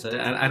person is?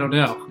 I don't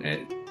know.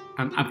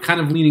 I'm kind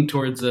of leaning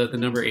towards the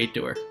number 8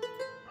 door.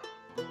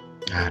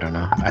 I don't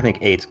know. I think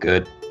 8's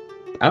good.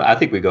 I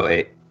think we go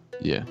 8.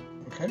 Yeah.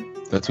 Okay.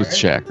 That's with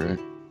Shaq, right?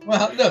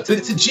 Well, no,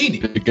 it's a genie.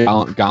 Big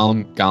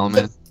Gollum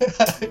man.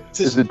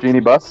 Is it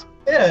Genie Bus?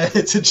 Yeah,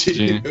 it's a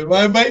genie. It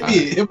might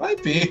be. It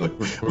might be.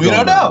 We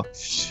don't know.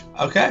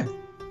 Okay.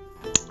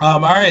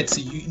 All right.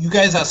 So you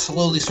guys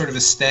slowly sort of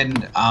ascend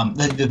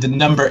the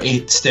number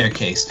 8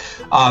 staircase.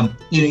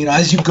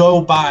 As you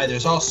go by,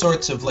 there's all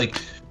sorts of like,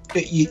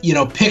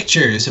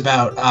 pictures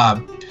about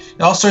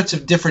all sorts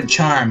of different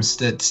charms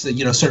that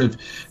sort of.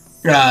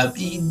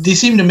 They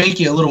seem to make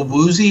you a little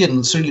woozy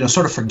and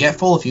sort of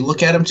forgetful if you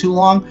look at them too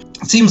long.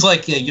 It seems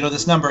like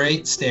this number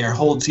 8 stair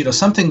holds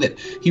something that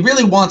he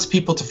really wants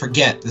people to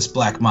forget. This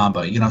Black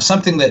Mamba,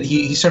 something that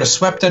he sort of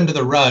swept under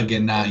the rug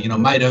and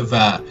might have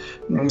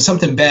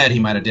something bad he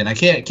might have done. I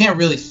can't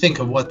really think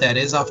of what that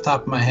is off the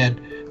top of my head,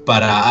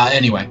 but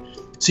anyway.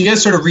 So you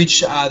guys sort of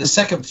reach the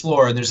second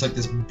floor, and there's like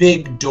this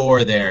big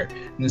door there,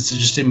 and this is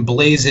just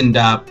emblazoned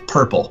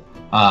purple.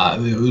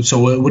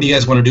 So what do you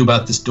guys want to do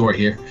about this door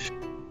here?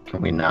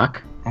 Can we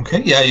knock?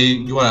 Okay, yeah,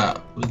 you want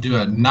to do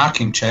a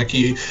knocking check.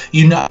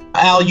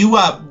 Al,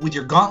 with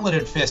your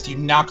gauntleted fist, you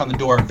knock on the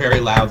door very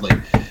loudly.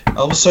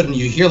 All of a sudden,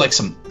 you hear like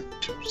some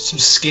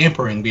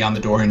scampering beyond the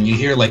door, and you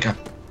hear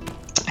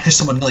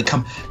someone like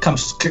come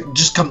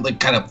like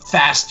kind of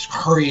fast,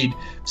 hurried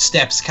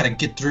steps, kind of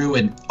get through,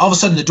 and all of a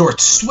sudden the door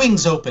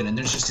swings open, and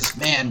there's just this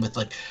man with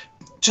like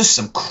just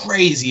some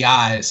crazy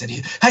eyes, and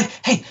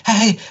hey,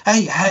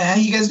 how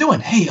you guys doing?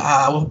 Hey,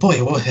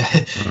 boy,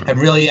 I'm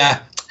really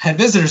had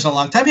visitors in a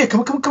long time. Here,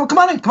 come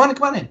on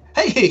in.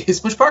 Hey, it's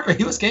Bush Parker.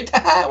 You escaped.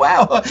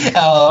 Wow.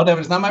 Oh, that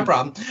was not my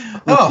problem.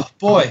 Oh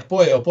boy.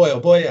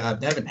 I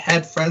haven't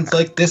had friends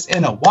like this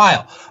in a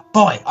while.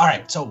 Boy. All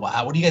right. So, what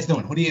are you guys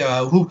doing? What are you?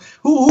 Who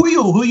are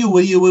you?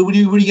 What are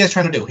you guys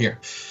trying to do here?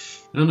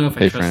 I don't know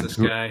if I trust this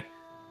guy.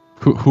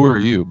 Who are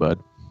you,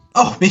 bud?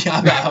 Oh, me!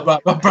 I'm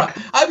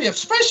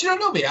surprised you don't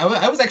know me.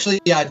 I was actually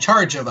in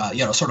charge of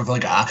sort of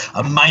like a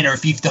minor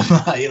fiefdom.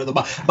 The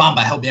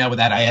Mamba helped me out with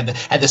that. I had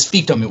this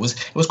fiefdom. It was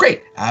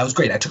great. It was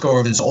great. I took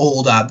over this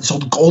old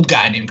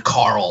guy named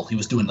Carl. He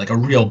was doing like a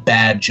real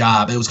bad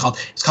job. It was called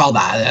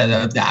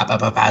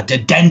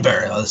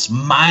Denver, this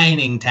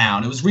mining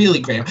town. It was really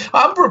great.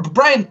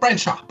 Brian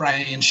Shaw,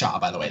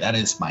 by the way. That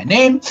is my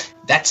name.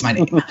 That's my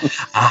name.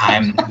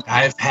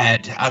 I've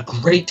had a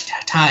great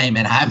time,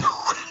 and I'm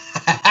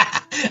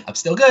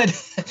still good.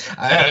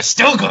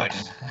 Still good.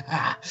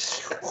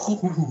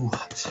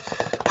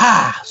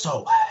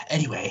 So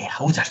anyway, I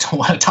don't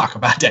want to talk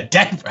about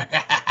Denver.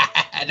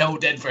 No,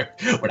 Denver.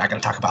 We're not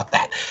going to talk about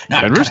that.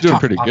 No, Denver's doing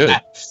pretty good.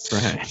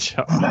 Right.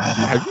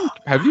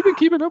 Have you been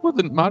keeping up with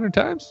the modern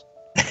times?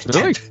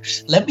 Really?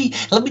 Let me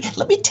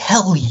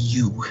tell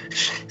you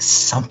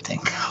something,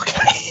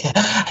 okay?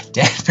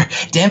 Denver,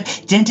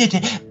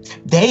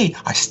 they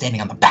are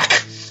standing on the back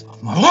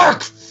of my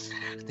work.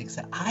 Things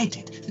that I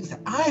did, things that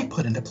I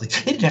put into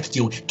place. They didn't have to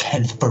deal with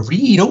Kenneth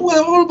Fareed.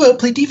 Oh,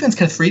 play defense,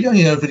 Kenneth Fareed.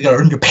 You gotta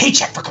earn your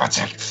paycheck, for God's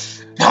sake.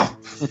 No.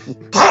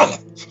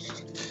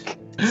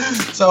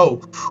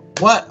 So,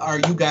 what are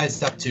you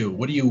guys up to?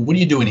 What are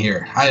you doing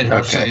here? I'm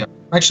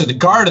actually the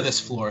guard of this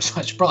floor,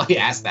 so I should probably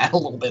ask that a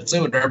little bit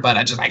sooner. But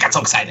I got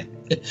so excited,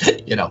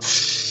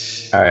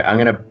 All right, I'm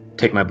gonna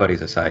take my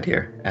buddies aside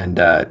here. And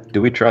do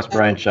we trust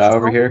Brian Shaw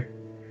over here?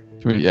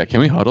 Can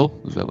we huddle?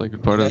 Is that like a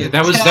part of it?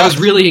 That was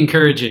really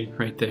encouraging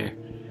right there.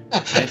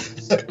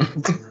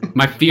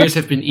 My fears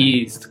have been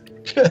eased.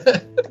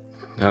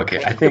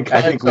 Okay, I think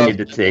we need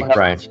to take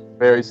Brian.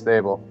 Very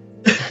stable.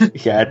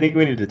 Yeah, I think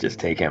we need to just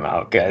take him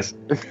out, guys.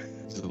 This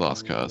is a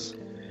lost cause.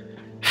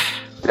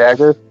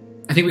 Dagger?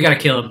 I think we gotta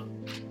kill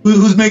him.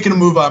 Who's making a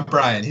move on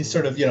Brian? He's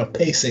sort of,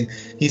 pacing.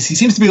 He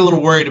seems to be a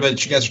little worried about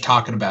that you guys are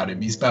talking about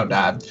him. He's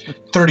about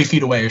 30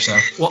 feet away or so.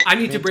 Well, I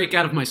need to break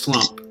out of my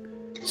slump.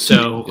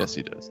 So, yes,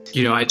 he does.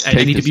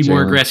 I need to be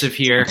more aggressive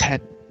here.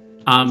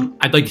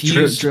 I'd like to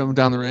use drill him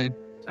down the rain.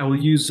 I will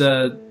use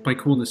my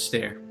coolness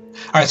stare.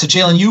 All right, so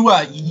Jalen,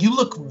 you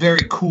look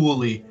very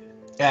coolly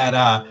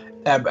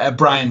at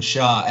Brian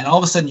Shaw, and all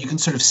of a sudden you can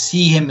sort of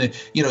see him,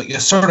 you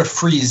sort of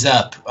freeze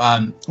up.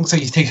 Looks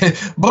like he's taking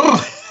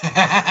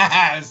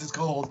this is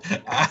cold.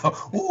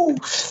 Ooh.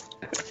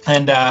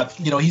 And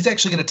he's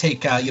actually going to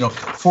take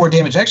 4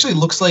 damage. It actually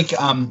looks like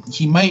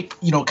he might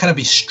kind of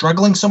be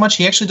struggling so much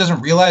he actually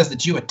doesn't realize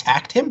that you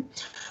attacked him.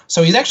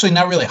 So he's actually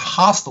not really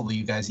hostile to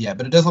you guys yet,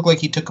 but it does look like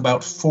he took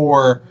about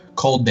 4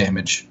 cold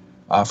damage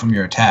from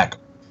your attack.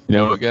 You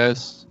know what,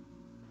 guys?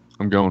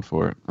 I'm going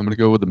for it. I'm going to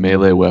go with the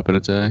melee weapon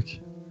attack.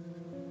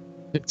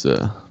 It's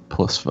a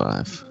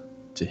 +5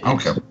 to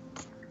hit.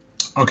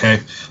 Okay.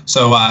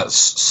 So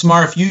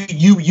Smarf,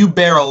 you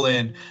barrel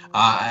in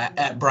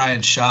at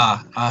Brian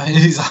Shaw.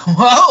 He's like,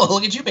 "Whoa,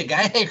 look at you, big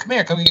guy! Hey, come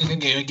here,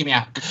 give me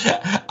out."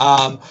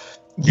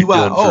 You're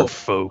done for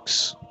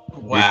folks.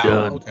 Wow. You're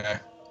done. Okay.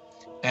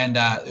 And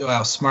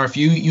Smarf,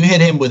 you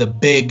hit him with a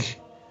big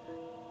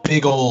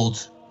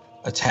old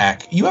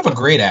attack. You have a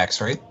great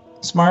axe, right,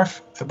 Smarf?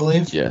 I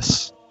believe.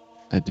 Yes,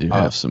 I do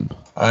have some.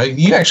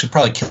 You actually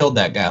probably killed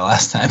that guy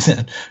last time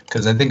then,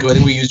 because I think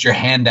we used your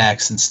hand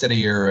axe instead of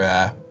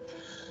your.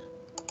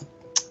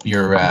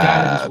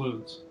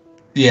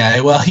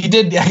 Yeah, well, he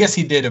did. I guess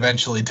he did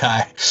eventually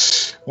die,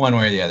 one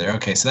way or the other.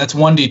 Okay, so that's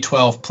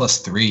 1d12 plus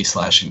 3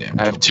 slashing damage.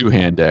 I have 2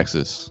 hand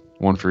axes,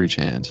 1 for each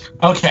hand.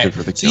 Okay, Good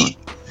for the killing.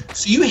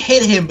 So you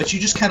hit him, but you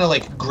just kind of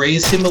like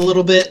graze him a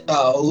little bit.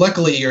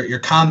 Luckily, your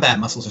combat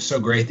muscles are so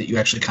great that you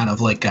actually kind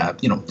of like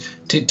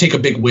take a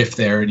big whiff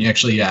there, and you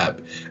actually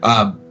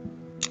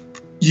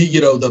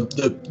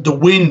the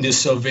wind is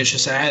so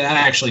vicious that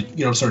actually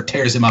sort of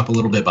tears him up a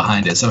little bit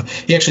behind it. So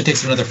he actually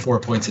takes another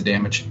 4 points of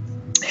damage.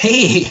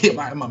 Hey,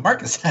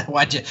 Marcus,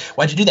 why'd you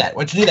do that?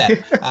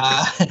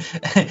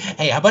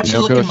 Hey, how about you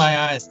look Coach, in my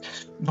eyes?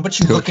 How about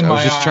you look in my eyes?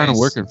 I was just trying to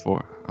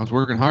I was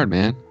working hard,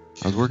 man.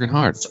 I was working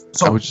hard.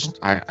 So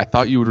I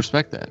thought you would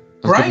respect that.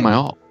 I was giving my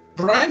all.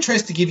 Brian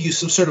tries to give you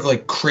some sort of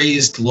like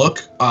crazed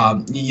look.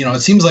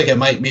 It seems like it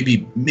might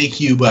maybe make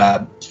you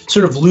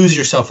sort of lose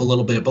yourself a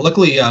little bit. But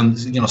luckily,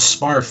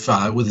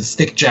 Smarf with his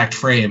thick jacked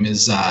frame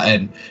is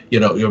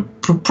your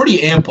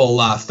pretty ample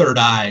third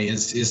eye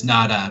is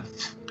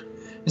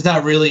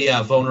not really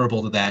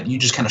vulnerable to that. You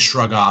just kind of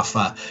shrug off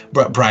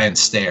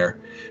Brian's stare.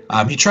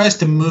 He tries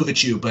to move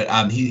at you, but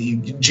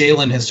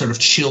Jalen has sort of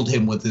chilled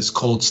him with his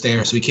cold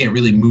stare, so he can't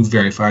really move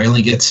very far. He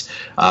only gets,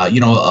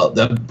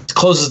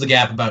 closes the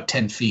gap about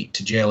 10 feet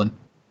to Jalen.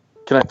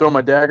 Can I throw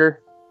my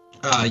dagger?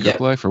 Yeah.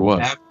 Life or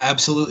what?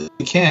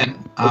 Absolutely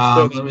can.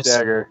 Let's throw the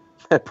dagger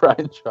at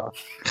Brian Shaw.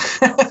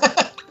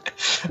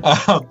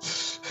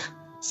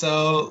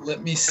 So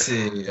let me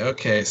see.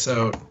 Okay,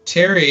 so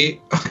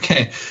Terry.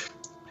 Okay.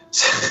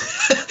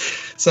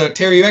 So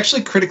Terry, you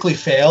actually critically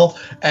fail,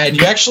 and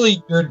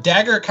your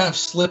dagger kind of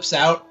slips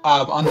out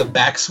on the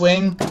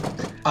backswing,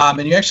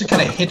 and you actually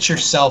kind of hit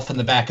yourself in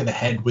the back of the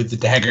head with the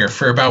dagger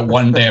for about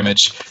 1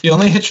 damage. You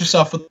only hit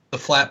yourself with the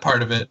flat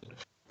part of it.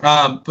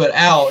 But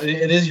Al,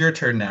 it is your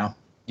turn now.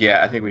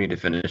 Yeah, I think we need to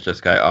finish this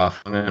guy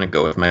off. I'm gonna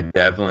go with my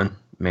javelin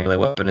melee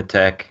weapon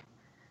attack.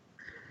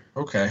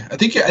 Okay, I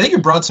think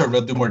your broadsword will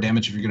do more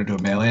damage if you're gonna do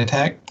a melee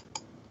attack. I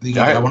think you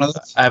got one of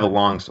those. I have a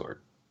longsword.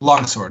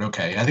 Longsword,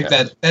 okay. I think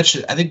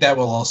that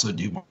will also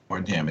do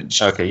more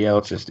damage. Okay, yeah,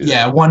 let's just do that.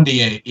 Yeah,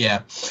 1d8,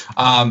 yeah.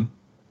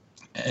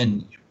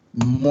 And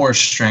more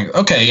strength.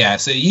 Okay, yeah.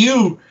 So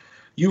you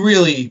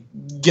really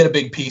get a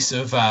big piece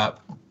of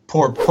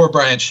poor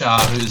Brian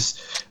Shaw,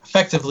 who's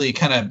effectively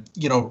kind of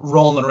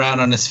rolling around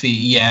on his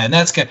feet. Yeah, and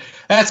that's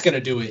gonna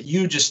do it.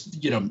 You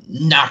just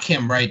knock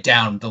him right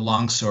down with the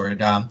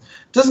longsword.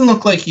 Doesn't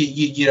look like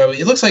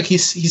it looks like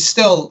he's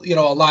still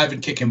alive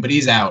and kicking, but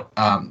he's out.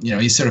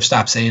 He sort of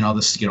stopped saying all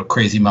this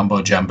crazy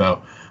mumbo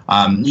jumbo.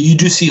 You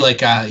do see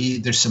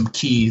there's some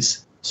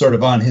keys sort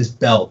of on his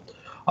belt.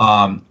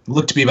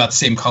 Look to be about the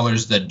same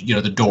colors that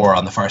the door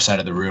on the far side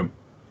of the room.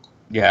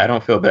 Yeah, I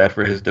don't feel bad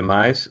for his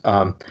demise.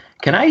 Can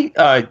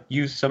I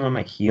use some of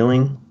my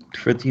healing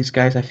for these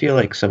guys? I feel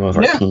like some of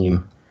our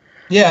team.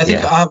 Yeah,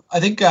 I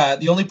think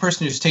the only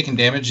person who's taken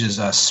damage is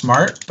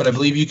Smart, but I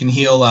believe you can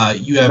heal.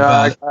 You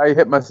have. I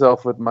hit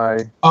myself with my.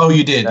 Oh,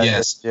 you did.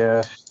 Yes.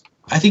 Yeah.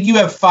 I think you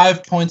have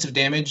 5 points of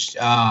damage,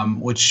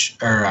 which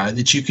are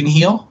that you can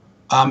heal.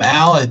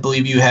 Al, I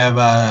believe you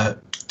have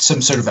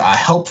some sort of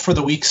help for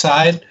the weak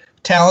side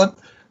talent,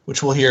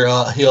 which will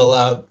heal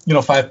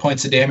 5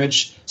 points of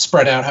damage,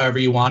 spread out however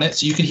you want it.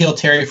 So you could heal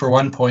Terry for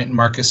 1 point and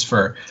Marcus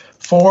for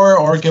 4,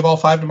 or give all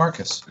 5 to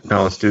Marcus.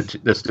 No, let's do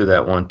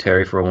that one.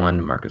 Terry for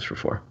 1, Marcus for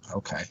 4.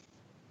 Okay.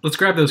 Let's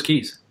grab those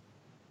keys.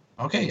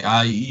 Okay.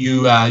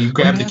 You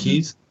grab the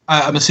keys.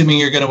 I'm assuming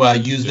you're going to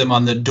use them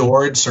on the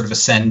door to sort of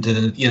ascend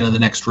to the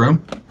next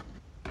room.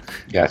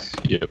 Yes.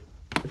 Yep.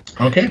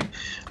 Okay.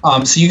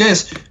 So you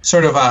guys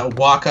sort of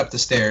walk up the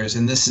stairs,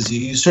 and this is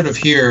you sort of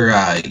hear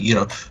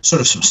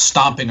sort of some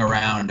stomping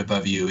around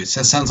above you. It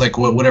sounds like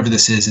whatever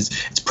this is.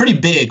 It's pretty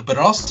big, but it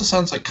also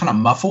sounds like kind of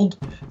muffled.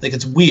 Like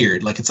it's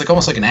weird. Like it's like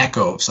almost like an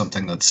echo of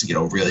something that's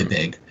really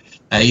big.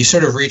 You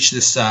sort of reach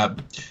this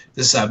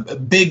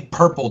big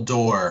purple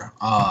door.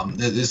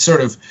 It's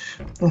sort of,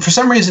 for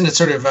some reason, it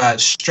sort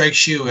of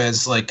strikes you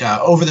as like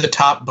over the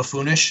top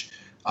buffoonish.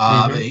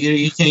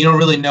 You don't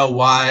really know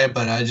why,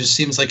 but it just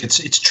seems like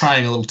it's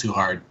trying a little too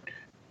hard.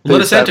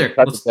 Let us enter.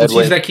 Let's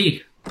use that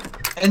key.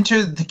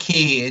 Enter the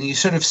key, and you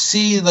sort of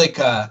see like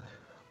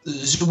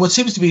what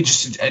seems to be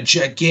just a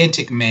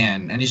gigantic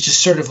man, and he's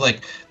just sort of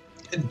like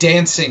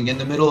dancing in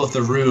the middle of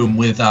the room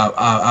with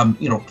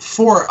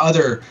 4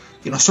 other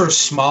sort of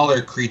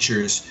smaller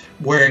creatures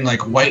wearing like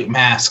white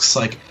masks,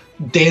 like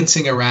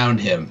dancing around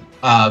him.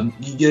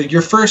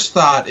 Your first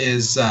thought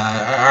is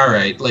all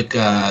right, like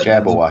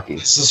Jabberwocky.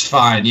 This is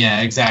fine.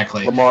 Yeah,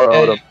 exactly. Lamar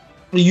Odom.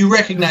 You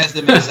recognize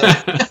them as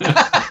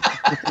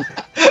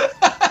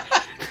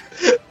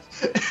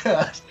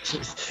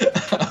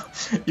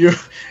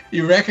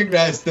you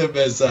recognize them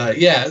as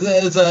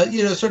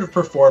sort of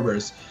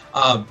performers.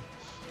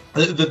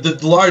 The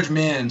large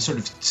man sort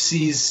of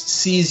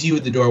sees you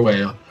in the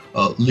doorway.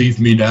 Leave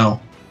me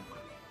now.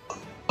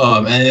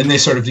 And they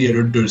sort of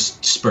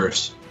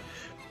disperse.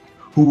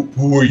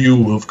 Who are you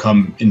who have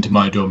come into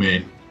my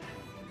domain?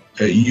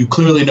 You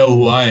clearly know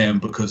who I am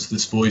because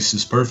this voice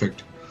is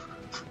perfect.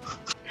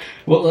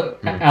 Well,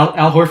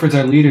 Al Horford's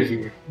our leader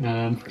here.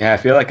 Yeah, I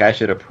feel like I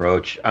should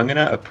approach. I'm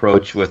gonna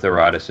approach with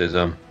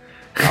eroticism.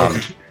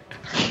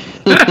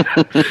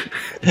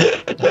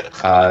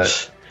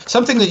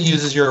 Something that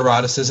uses your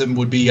eroticism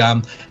would be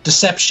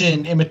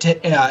deception,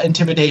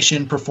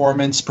 intimidation,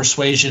 performance,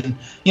 persuasion.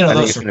 I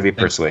think it's going to be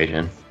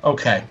persuasion.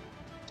 Okay.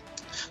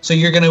 So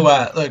you're going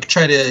to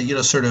try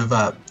to sort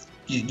of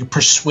you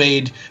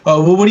persuade.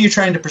 What are you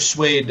trying to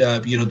persuade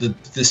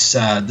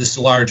this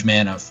large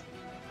man of?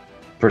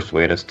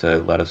 Persuade us to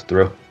let us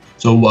through.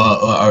 So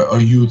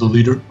are you the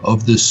leader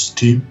of this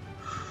team?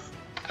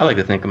 I like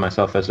to think of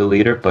myself as a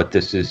leader, but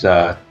this is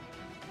Zero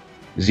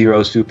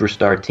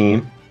Superstar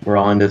team. We're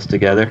all in this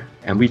together,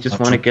 and we just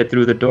want to get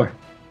through the door.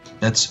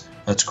 That's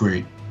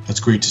great. That's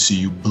great to see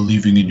you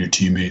believing in your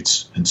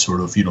teammates and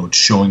sort of,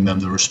 showing them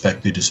the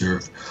respect they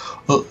deserve.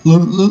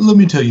 Let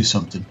me tell you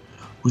something.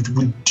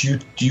 Do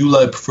you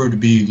prefer to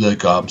be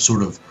like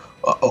sort of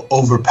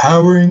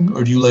overpowering,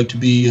 or do you like to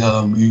be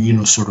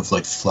sort of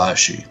like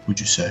flashy? Would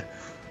you say?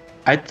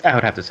 I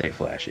would have to say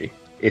flashy,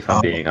 if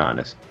I'm being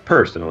honest.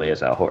 Personally,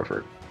 as Al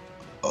Horford.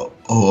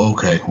 Oh,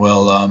 okay.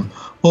 Well,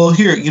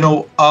 here,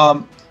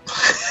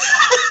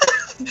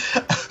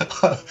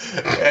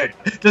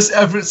 just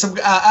some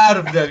out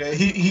of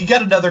he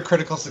got another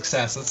critical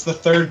success. That's the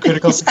 3rd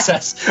critical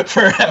success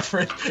for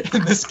effort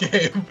in this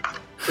game.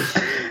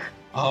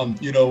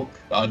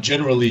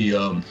 Generally,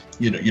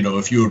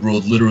 if you had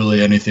rolled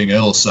literally anything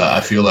else, I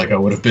feel like I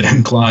would have been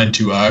inclined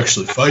to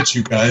actually fight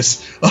you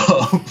guys.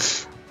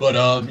 But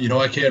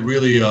I can't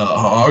really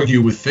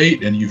argue with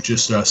fate, and you've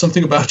just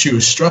something about you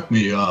has struck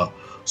me.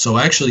 So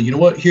actually, you know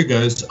what? Here,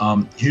 guys.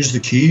 Here's the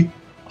key.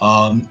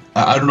 I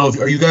don't know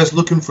are you guys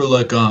looking for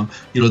like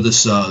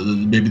this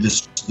maybe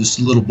this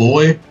little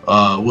boy?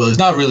 Well, he's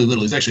not really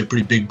little. He's actually a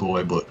pretty big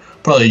boy, but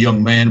probably a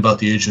young man about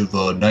the age of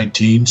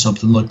 19,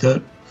 something like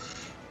that.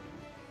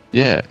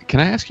 Yeah. Can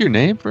I ask your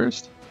name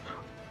first?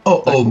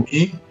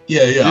 Me?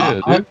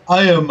 Yeah.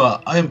 I am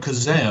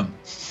Kazam.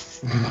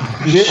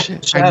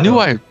 Shit, I knew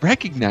I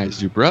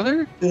recognized you,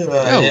 brother.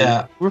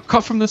 Yeah. We're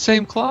cut from the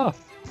same cloth.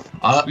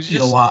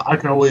 I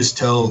can always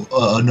tell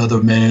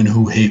another man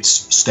who hates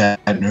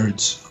stat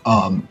nerds.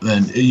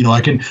 And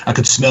I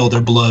could smell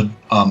their blood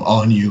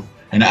on you,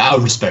 and I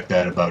respect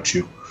that about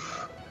you.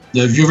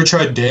 Have you ever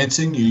tried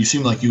dancing? You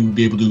seem like you would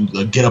be able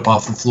to get up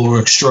off the floor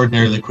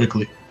extraordinarily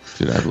quickly.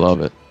 Dude, I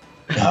love it.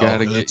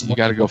 You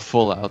gotta go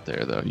full out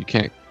there though. You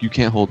can't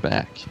hold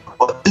back.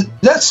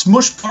 That's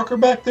Smush Parker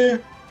back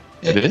there.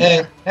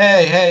 Hey,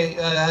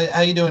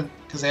 how you doing,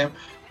 Kazam?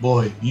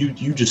 Boy,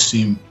 you just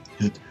seem.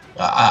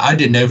 I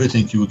didn't ever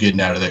think you were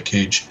getting out of that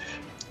cage.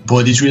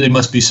 Boy, these really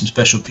must be some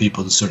special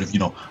people to sort of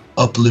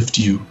uplift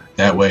you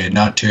that way and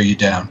not tear you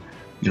down.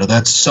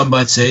 That's some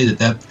might say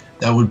that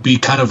would be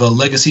kind of a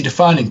legacy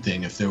defining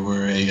thing if there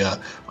were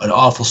an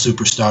awful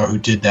superstar who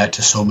did that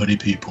to so many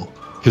people.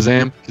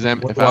 Kazam,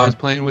 if I was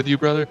playing with you,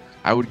 brother,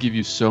 I would give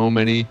you so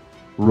many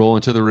roll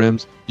into the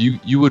rims.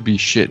 You would be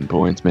shitting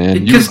points,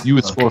 man. You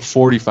would score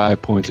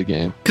 45 points a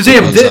game.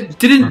 Kazam,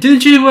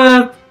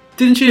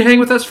 didn't you hang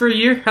with us for a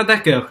year? How'd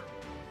that go?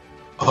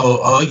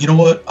 Oh, you know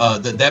what?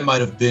 That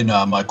might have been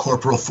my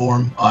corporal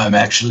form. I'm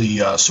actually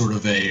sort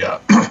of a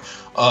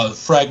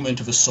fragment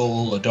of a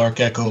soul, a dark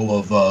echo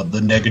of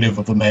the negative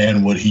of a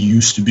man, what he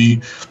used to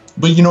be.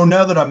 But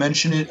now that I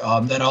mention it,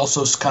 that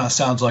also kind of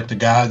sounds like the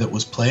guy that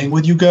was playing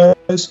with you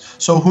guys.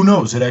 So who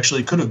knows? It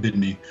actually could have been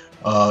me.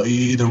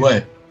 Either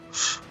way.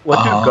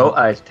 What do goat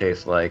eyes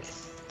taste like?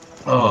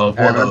 I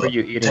remember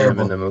you eating them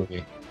in the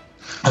movie.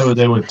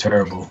 They were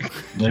terrible.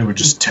 They were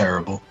just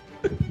terrible.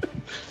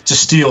 To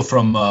steal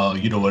from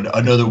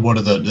another one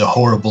of the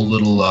horrible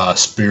little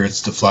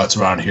spirits that floats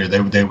around here,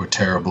 they were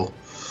terrible.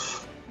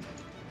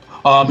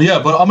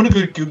 Yeah, but I'm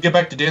gonna go get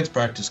back to dance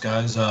practice,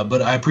 guys.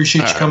 But I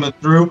appreciate you coming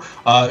through.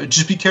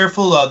 Just be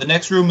careful. The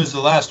next room is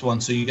the last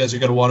one, so you guys are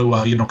gonna want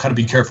to, kind of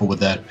be careful with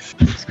that.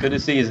 It's good to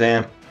see you,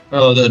 Sam.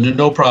 Oh,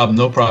 no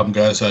problem,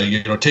 guys.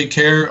 Take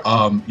care.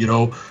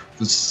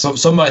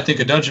 Some might think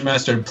a dungeon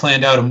master had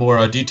planned out a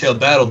more detailed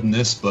battle than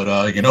this,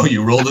 but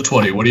you rolled a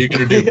 20. What are you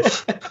gonna do?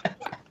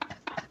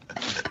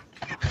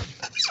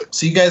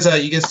 So you guys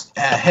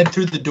head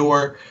through the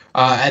door,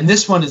 and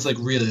this one is like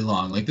really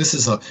long. Like this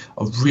is a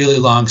really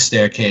long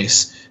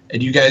staircase,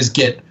 and you guys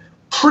get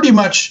pretty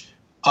much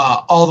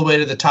all the way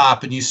to the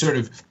top, and you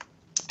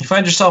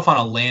find yourself on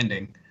a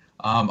landing.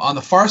 On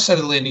the far side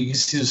of the landing, you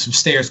see some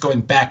stairs going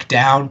back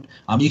down.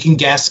 You can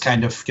guess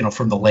kind of,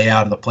 from the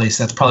layout of the place,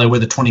 that's probably where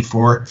the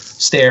 24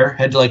 stair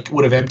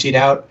would have emptied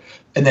out.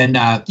 And then,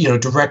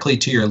 directly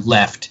to your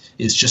left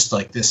is just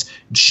like this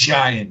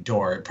giant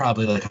door,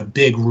 probably like a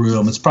big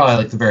room. It's probably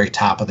like the very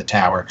top of the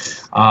tower.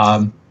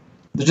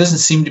 There doesn't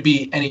seem to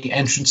be any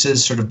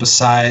entrances sort of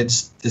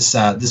besides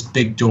this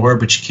big door,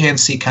 but you can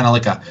see kind of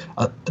like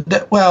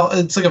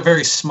it's like a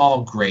very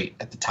small grate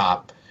at the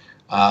top.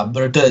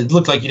 But it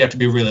looked like you'd have to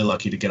be really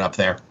lucky to get up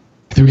there.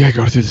 I think we gotta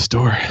go through this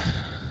door.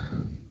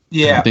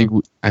 Yeah.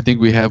 I think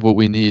we have what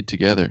we need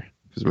together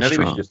because we're Maybe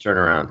strong. we should just turn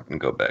around and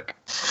go back.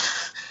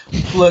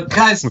 Look,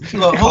 guys,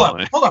 hold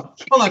on,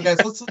 guys.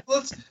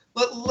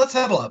 Let's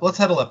huddle up. Let's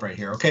huddle up right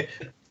here, okay?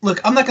 Look,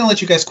 I'm not gonna let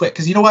you guys quit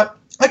because you know what?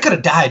 I could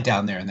have died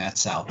down there in that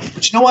cell,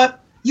 but you know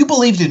what? You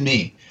believed in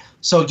me,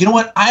 so you know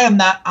what? I am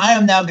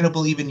now gonna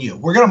believe in you.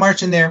 We're gonna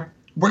march in there.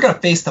 We're gonna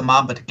face the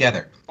Mamba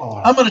together.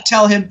 I'm gonna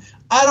tell him,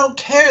 I don't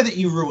care that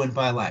you ruined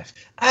my life.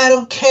 I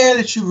don't care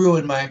that you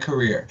ruined my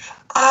career.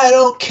 I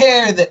don't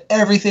care that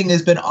everything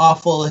has been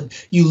awful and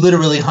you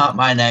literally haunt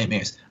my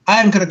nightmares.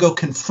 I'm going to go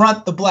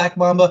confront the Black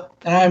Mamba,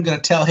 and I'm going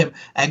to tell him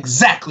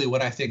exactly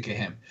what I think of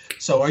him.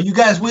 So are you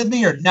guys with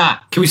me or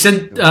not? Can we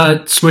send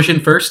Smush in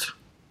first?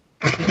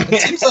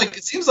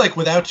 It seems like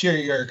without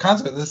your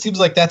consequence, it seems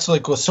like that's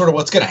like sort of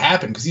what's going to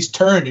happen because he's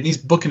turned and he's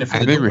booking it for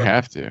the I think we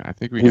have to. I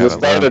think we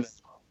got to.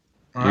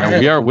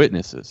 We are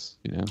witnesses,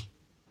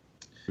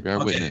 We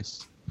are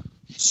witness.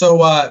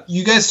 So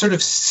you guys sort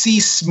of see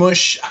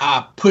Smush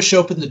push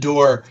open the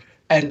door,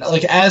 and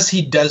like as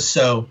he does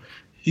so,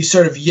 he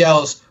sort of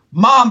yells,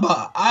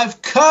 "Mamba,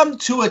 I've come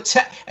to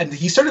attack!" And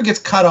he sort of gets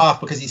cut off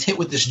because he's hit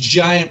with this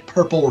giant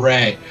purple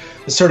ray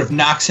that sort of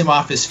knocks him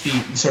off his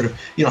feet and sort of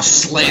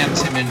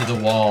slams him into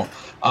the wall.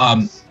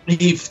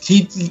 He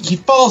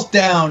falls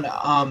down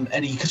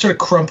and he sort of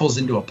crumples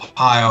into a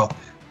pile.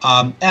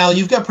 Al,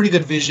 you've got pretty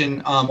good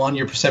vision on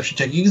your perception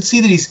check. You can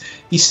see that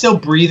he's still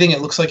breathing.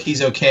 It looks like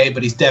he's okay,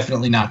 but he's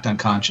definitely knocked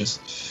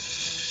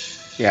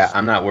unconscious. Yeah,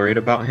 I'm not worried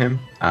about him.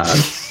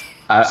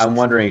 I'm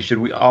wondering, should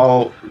we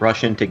all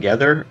rush in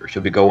together, or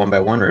should we go one by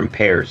one or in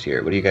pairs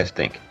here? What do you guys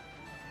think?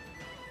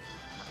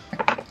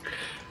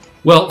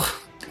 Well,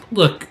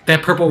 look,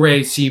 that purple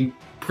ray seemed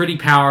pretty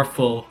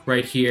powerful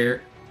right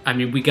here. I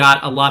mean, we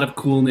got a lot of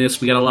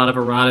coolness. We got a lot of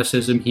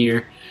eroticism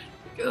here.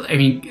 I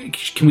mean,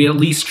 can we at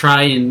least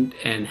try and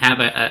have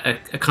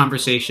a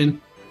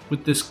conversation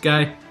with this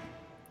guy?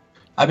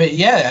 I mean,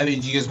 yeah. I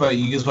mean, you guys want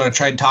to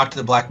try and talk to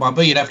the Black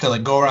Mamba? You'd have to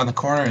go around the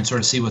corner and sort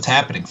of see what's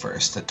happening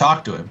first to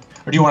talk to him,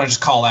 or do you want to just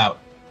call out?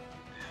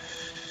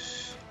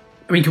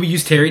 I mean, can we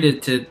use Terry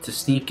to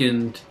sneak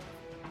and?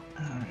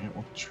 All right,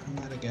 we'll try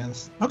that again.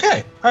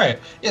 Okay, all right.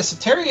 Yeah, so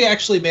Terry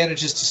actually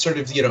manages to sort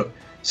of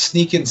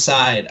sneak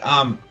inside.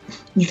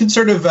 You can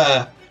sort of.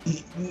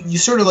 You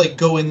sort of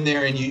go in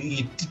there and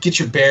you get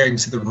your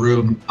bearings of the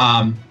room.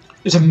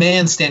 There's a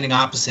man standing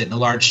opposite in a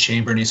large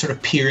chamber, and he's sort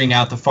of peering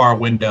out the far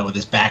window with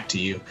his back to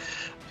you.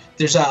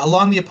 There's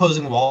along the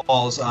opposing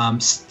walls.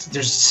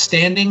 There's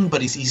standing,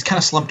 but he's kind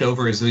of slumped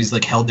over as though he's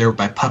held there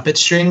by puppet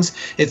strings.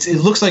 It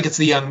looks like it's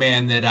the young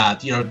man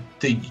that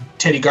the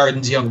Teddy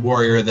Garden's young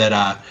warrior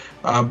that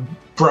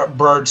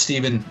Bird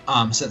Steven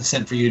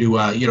sent for you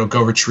to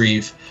go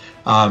retrieve.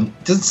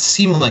 Doesn't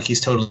seem like he's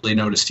totally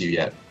noticed you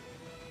yet.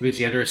 Is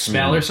he under a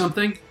spell or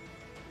something?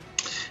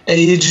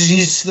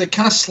 He's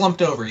kind of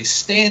slumped over. He's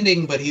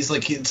standing, but it's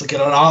at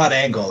an odd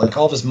angle.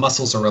 All of his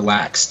muscles are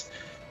relaxed.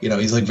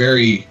 He's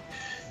very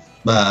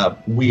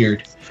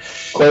weird.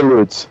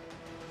 Quaaludes.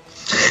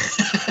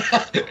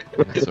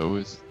 As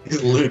always.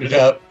 He's looted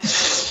up.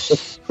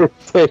 It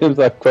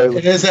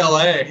is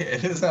LA.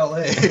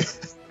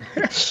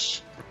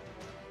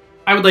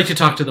 I would like to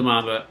talk to the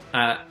Mamba.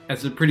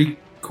 As a pretty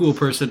cool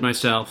person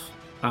myself,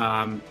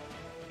 I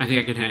think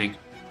I could hang.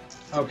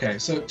 Okay,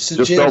 so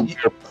Jim,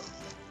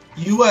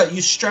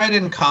 you stride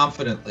in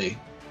confidently,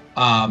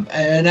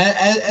 and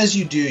as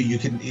you do,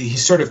 he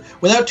sort of,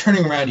 without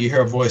turning around, you hear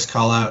a voice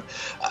call out,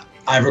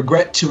 "I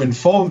regret to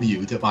inform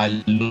you that my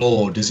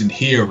lord isn't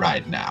here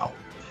right now."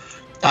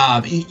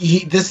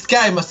 This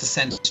guy must have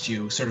sensed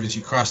you sort of as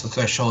you crossed the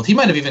threshold. He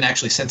might have even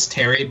actually sensed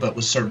Terry, but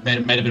was sort of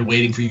might have been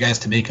waiting for you guys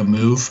to make a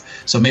move.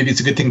 So maybe it's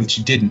a good thing that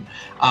you didn't.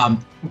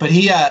 But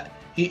he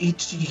he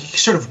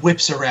sort of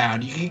whips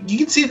around. You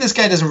can see this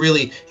guy doesn't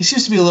really. He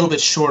seems to be a little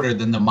bit shorter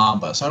than the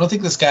Mamba, so I don't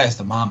think this guy is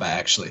the Mamba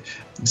actually.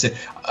 He said,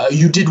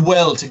 "You did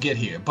well to get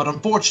here, but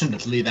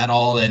unfortunately, that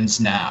all ends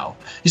now."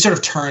 He sort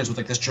of turns with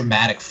like this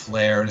dramatic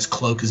flair, and his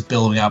cloak is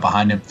billowing out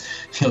behind him.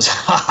 He goes,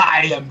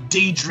 "I am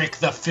Diedrich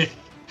the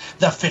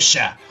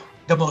Fisher,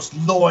 the most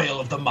loyal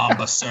of the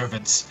Mamba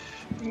servants.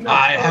 No.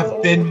 I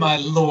have been my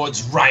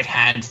lord's right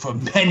hand for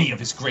many of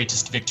his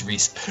greatest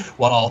victories,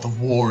 while all the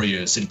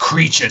warriors and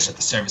creatures at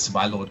the service of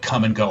my lord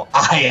come and go.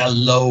 I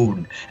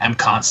alone am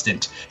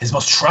constant, his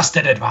most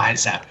trusted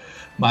advisor.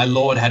 My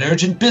lord had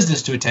urgent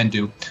business to attend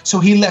to, so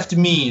he left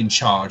me in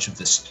charge of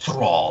this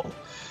thrall.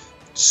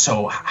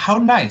 So how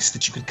nice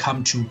that you could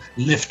come to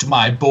lift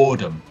my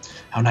boredom.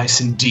 How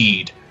nice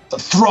indeed. The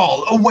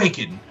thrall,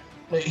 awaken!"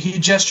 He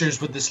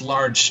gestures with this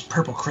large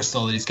purple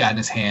crystal that he's got in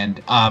his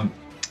hand.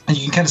 And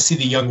you can kind of see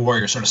the young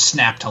warrior sort of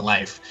snap to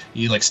life.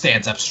 He like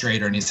stands up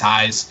straighter, and his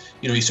eyes,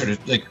 he sort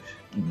of like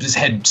his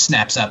head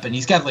snaps up, and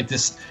he's got like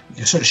this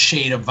sort of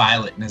shade of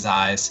violet in his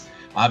eyes.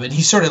 And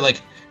he sort of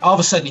like all of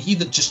a sudden he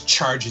just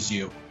charges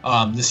you.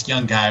 This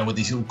young guy with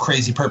these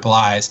crazy purple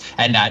eyes,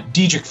 and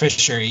Diedrich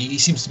Fisher. He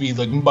seems to be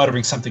like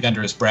muttering something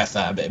under his breath,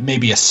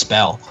 maybe a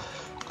spell.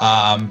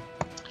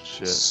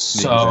 Shit.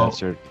 So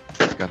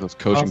he's got those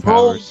coaching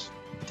powers.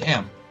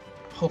 Damn!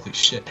 Holy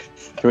shit!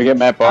 Can we get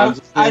Matt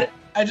Barnes?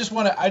 I just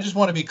want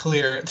to be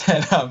clear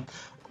that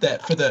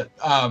that for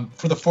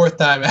the fourth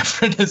time,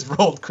 Efren has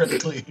rolled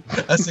critically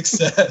a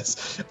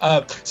success.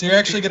 So you're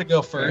actually going to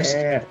go first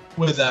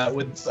with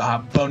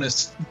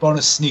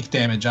bonus sneak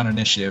damage on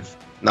initiative.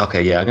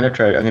 Okay, yeah, I'm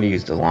gonna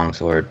use the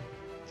longsword.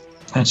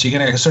 And so you're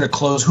going to sort of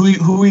close. Who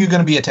are you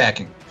going to be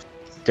attacking?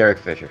 Derek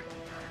Fisher.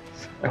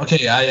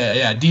 Okay,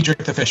 yeah, Diedrich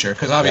the Fisher,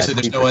 because obviously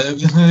there's no other.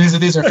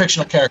 These are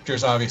fictional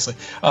characters, obviously.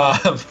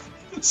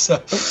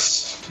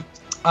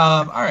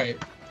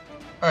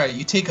 All right,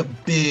 you take a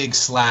big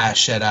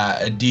slash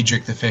at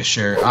Diedrich the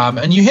Fisher,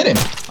 and you hit him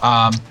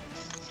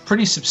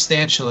pretty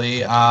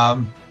substantially.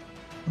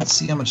 Let's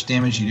see how much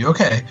damage you do.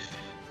 Okay,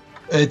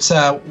 it's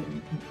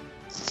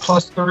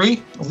plus 3,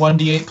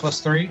 1d8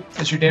 plus 3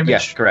 is your damage?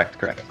 Yes,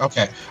 correct.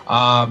 Okay.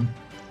 All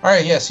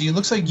right, yeah, so it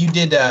looks like you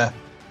did a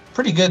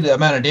pretty good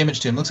amount of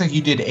damage to him. Looks like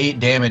you did 8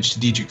 damage to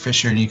Diedrich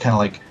Fisher, and you kind of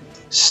like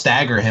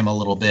stagger him a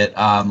little bit.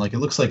 Like it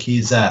looks like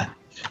he's...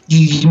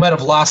 You might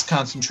have lost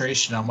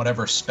concentration on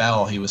whatever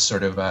spell he was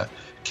sort of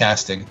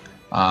casting.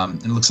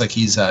 It looks like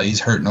he's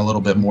hurting a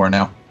little bit more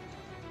now.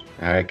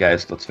 All right,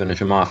 guys, let's finish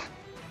him off.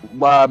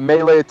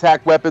 Melee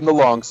attack weapon, the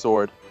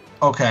longsword.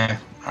 Okay.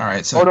 All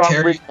right. So I'm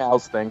Terry, reading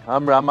Al's thing.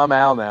 I'm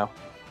Al now.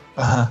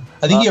 I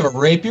think you have a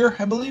rapier,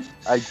 I believe.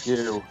 I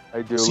do.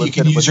 So you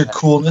can use your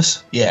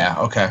coolness. Yeah.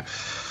 Okay.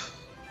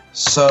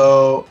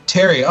 So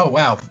Terry, oh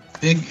wow,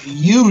 big!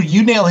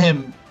 You nail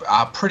him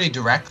pretty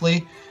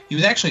directly. He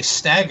was actually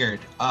staggered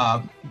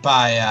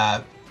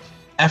by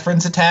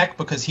Efren's attack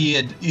because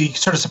he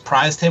sort of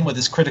surprised him with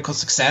his critical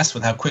success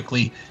with how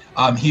quickly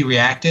he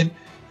reacted.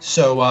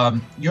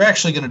 So you're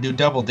actually going to do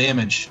double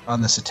damage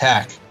on this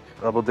attack.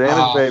 Double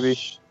damage, baby.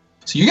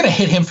 So you're going to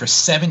hit him for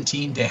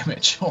 17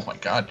 damage. Oh my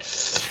god.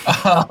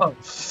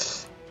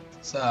 It's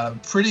a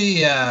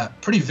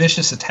pretty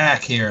vicious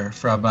attack here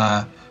from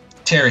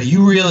Terry.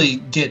 You really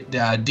get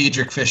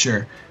Diedrich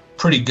Fisher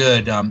pretty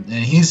good, and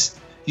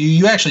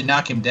you actually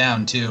knock him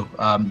down too.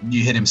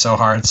 You hit him so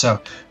hard, so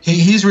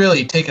he's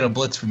really taking a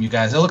blitz from you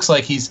guys. It looks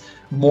like he's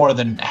more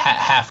than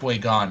halfway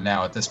gone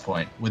now at this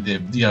point with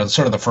the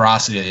sort of the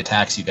ferocity of the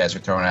attacks you guys are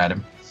throwing at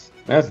him.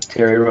 That's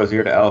Terry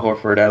Rozier to Al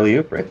Horford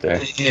alley-oop right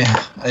there.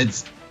 Yeah,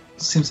 it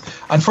seems.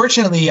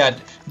 Unfortunately,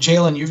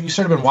 Jalen, you've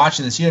sort of been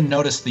watching this. You didn't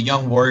notice the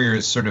young warrior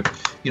is sort of,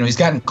 he's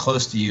gotten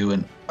close to you,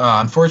 and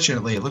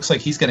unfortunately, it looks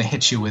like he's going to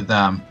hit you with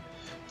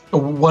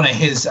one of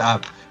his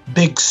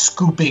big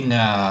scooping,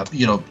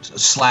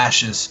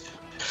 slashes.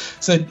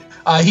 So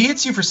he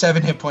hits you for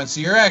 7 hit points. So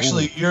you're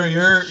actually you're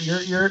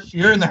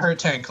in the hurt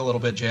tank a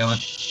little bit, Jalen.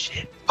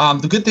 Shit.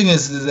 The good thing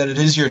is that it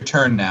is your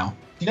turn now.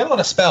 You got a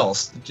lot of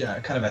spells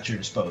kind of at your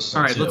disposal.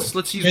 All right, too.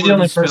 let's use you're one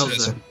the of these only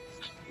spells.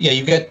 Yeah,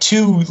 you've got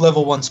 2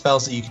 level 1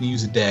 spells that you can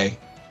use a day.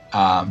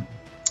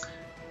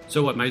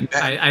 So what?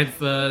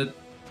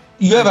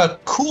 You have a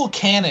cool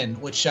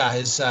cannon, which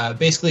is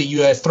basically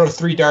you throw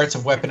 3 darts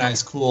of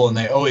weaponized cool, and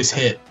they always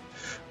hit.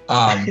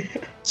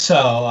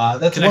 So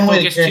that's Can one I way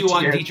focus to 2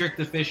 on guarantee Diedrich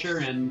the Fisher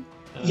and?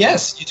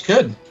 Yes, you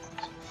could.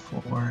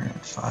 4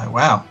 and 5.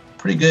 Wow,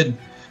 pretty good.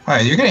 All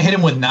right, you're gonna hit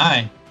him with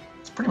 9.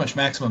 It's pretty much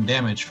maximum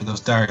damage for those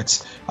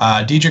darts.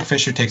 Diedrich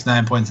Fisher takes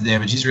 9 points of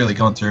damage. He's really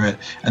going through it,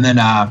 and then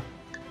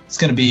it's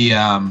gonna be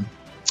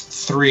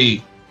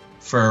 3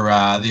 for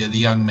the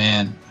young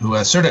man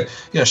who sort of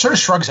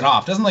shrugs it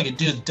off. Doesn't like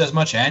it does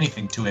much of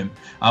anything to him,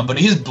 but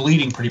he is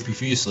bleeding pretty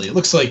profusely. It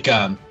looks like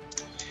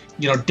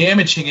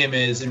damaging him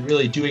isn't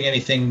really doing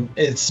anything.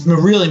 It's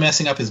really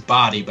messing up his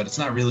body, but it's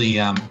not really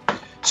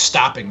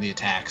stopping the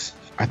attacks.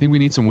 I think we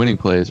need some winning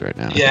plays right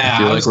now. Yeah, I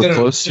feel like we're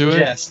close to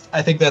it.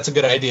 I think that's a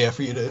good idea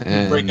for you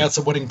to break out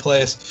some winning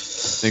plays.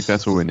 I think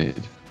that's what we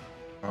need.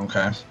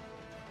 Okay.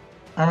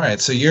 All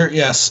right, so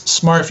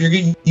smart.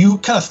 If you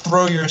kind of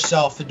throw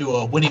yourself into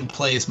a winning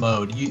plays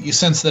mode. You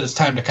sense that it's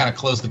time to kind of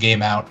close the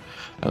game out,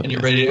 and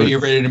you're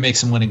ready to make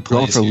some winning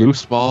plays. We're going for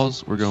loose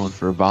balls. We're going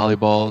for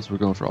volleyballs. We're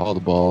going for all the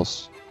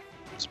balls,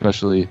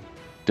 especially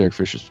Derek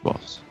Fisher's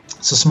balls.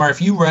 So smart.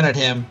 If you run at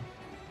him,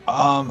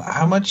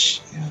 how much?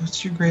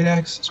 What's your great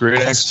axe?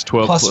 Great axe is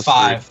 12 plus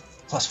 5. 3.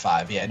 Plus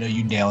 5. Yeah, no,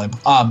 you nail him.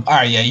 All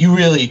right, yeah, you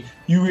really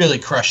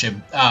crush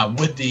him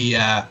with the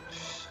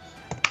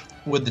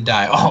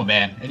die. Oh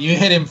man, and you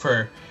hit him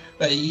for.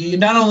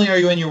 Not only are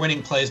you in your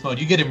winning plays mode,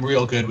 you get him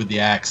real good with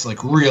the axe,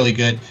 like really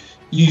good.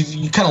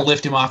 You kind of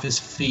lift him off his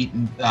feet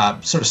and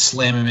sort of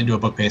slam him into a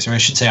bookcase, or I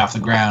should say off the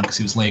ground because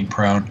he was laying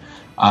prone.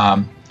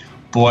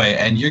 Boy,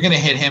 and you're gonna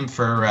hit him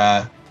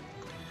for.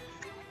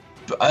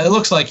 It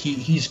looks like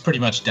he's pretty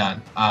much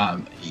done.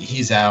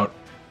 He's out.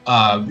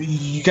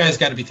 You guys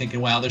got to be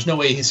thinking, wow, there's no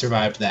way he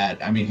survived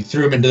that. I mean, he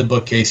threw him into the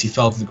bookcase. He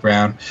fell to the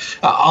ground.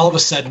 All of a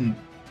sudden,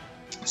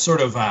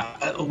 sort of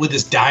with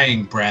his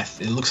dying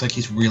breath, it looks like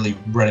he's really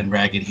running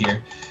ragged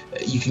here.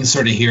 You can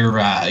sort of hear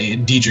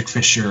Diedrich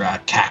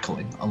Fisher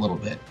cackling a little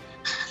bit.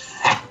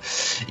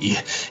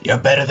 You're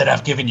better than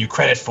I've given you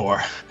credit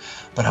for,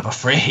 but I'm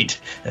afraid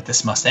that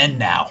this must end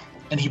now.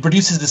 And he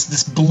produces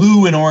this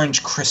blue and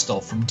orange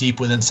crystal from deep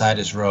within inside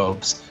his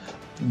robes.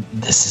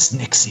 This is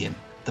Nixian,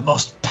 the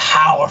most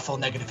powerful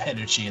negative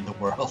energy in the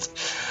world.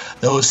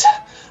 Those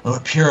who are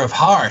pure of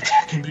heart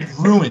can be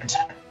ruined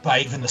by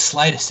even the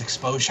slightest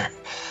exposure.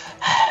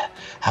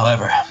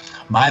 However,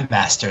 my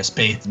master has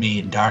bathed me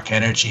in dark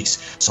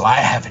energies, so I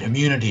have an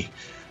immunity.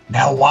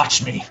 Now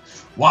watch me.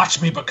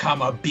 Watch me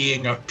become a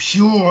being of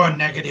pure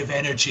negative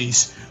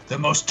energies, the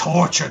most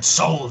tortured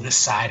soul this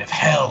side of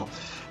hell.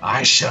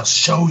 I shall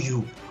show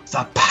you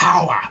the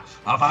power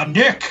of a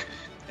Nick.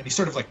 And he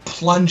sort of like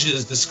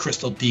plunges this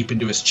crystal deep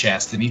into his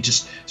chest, and he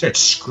just starts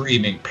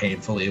screaming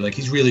painfully, like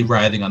he's really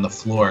writhing on the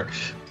floor.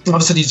 All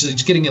of a sudden,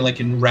 he's getting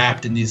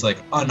enwrapped in these like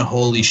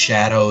unholy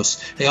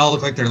shadows. They all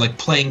look like they're like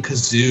playing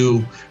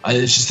kazoo.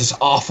 It's just this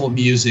awful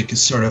music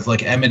is sort of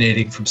like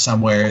emanating from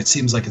somewhere. It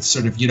seems like it's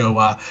sort of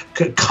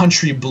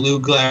country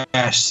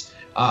bluegrass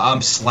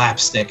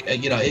slapstick.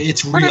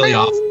 It's really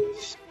awful.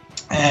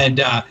 And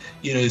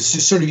it's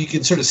just sort of, you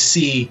can sort of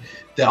see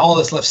that all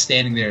that's left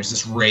standing there is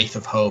this wraith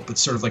of hope.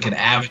 It's sort of like an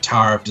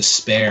avatar of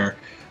despair.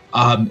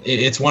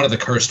 It's one of the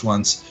cursed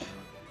ones.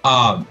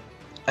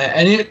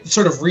 And it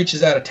sort of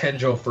reaches out a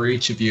tendril for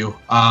each of you.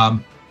 Let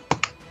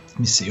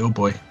me see. Oh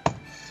boy.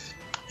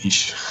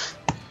 Eesh.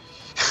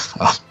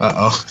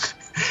 Uh-oh.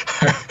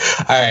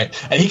 All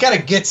right. And he kind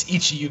of gets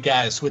each of you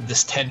guys with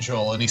this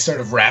tendril, and he sort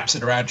of wraps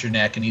it around your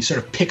neck, and he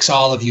sort of picks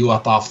all of you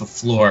up off the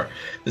floor.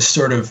 This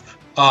sort of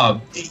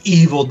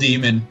evil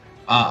demon,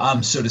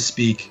 so to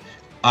speak.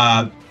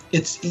 You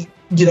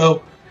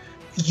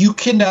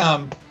can,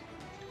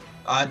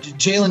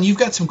 Jalen, you've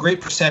got some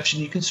great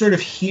perception. You can sort of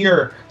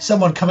hear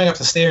someone coming up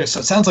the stairs. So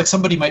it sounds like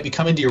somebody might be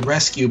coming to your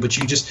rescue, but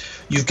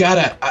you've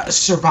got to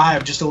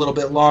survive just a little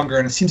bit longer.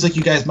 And it seems like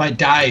you guys might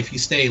die if you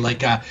stay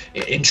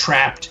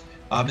entrapped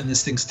in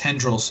this thing's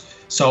tendrils.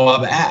 So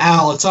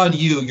Al, it's on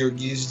you.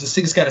 This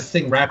thing's got a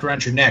thing wrapped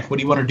around your neck. What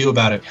do you want to do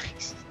about it?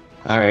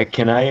 All right,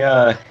 can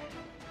I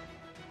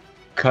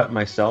cut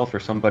myself or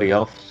somebody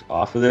else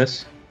off of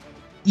this?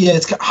 Yeah,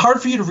 it's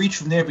hard for you to reach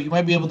from there, but you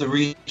might be able to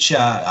reach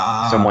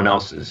someone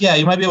else's. Yeah,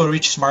 you might be able to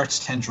reach Smart's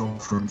tendril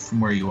from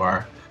where you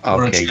are.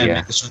 Okay,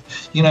 yeah.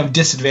 You can have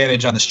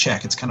disadvantage on this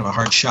check. It's kind of a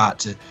hard shot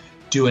to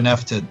do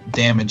enough to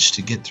damage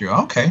to get through.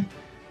 Okay.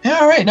 Yeah,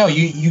 all right. No,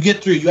 you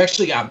get through. You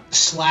actually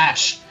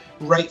slash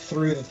right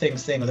through the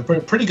thing with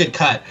a pretty good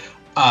cut.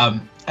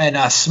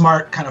 And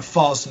Smart kind of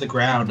falls to the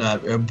ground,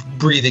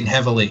 breathing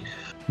heavily.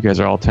 You guys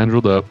are all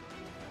tendrilled up.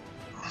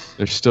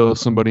 There's still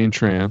somebody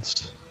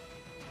entranced.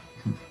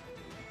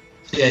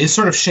 Yeah, he's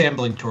sort of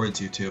shambling towards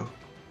you too.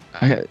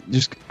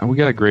 We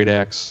got a great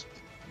axe,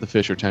 the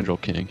Fisher Tendril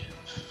King.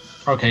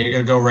 Okay, you're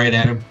gonna go right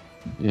at him.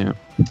 Yeah.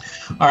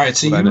 All right,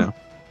 so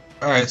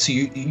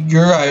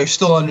you're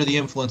still under the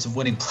influence of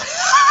winning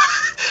plays.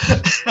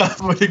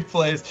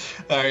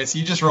 All right, so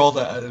you just rolled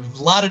a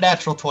lot of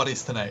natural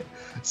 20s tonight,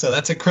 so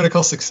that's a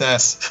critical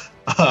success.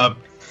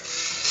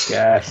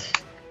 Yes.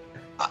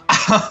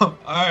 All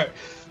right.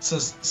 So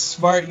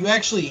Smart, you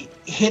actually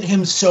hit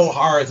him so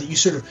hard that you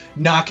sort of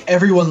knock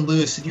everyone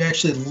loose, and you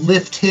actually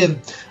lift him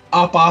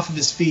up off of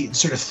his feet and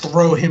sort of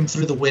throw him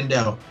through the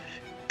window.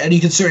 And you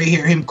can sort of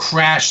hear him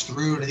crash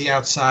through to the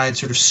outside,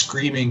 sort of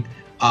screaming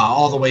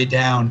all the way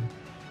down.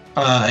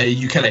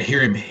 You kind of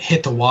hear him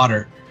hit the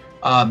water.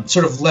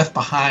 Sort of left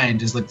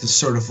behind is like this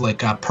sort of like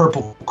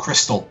purple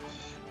crystal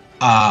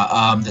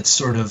that's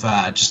sort of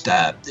just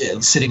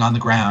sitting on the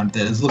ground.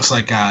 That looks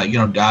like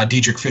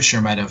Diedrich Fisher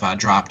might have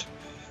dropped.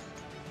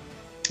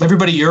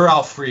 Everybody, you're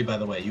all free, by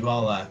the way. You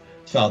all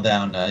fell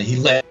down. He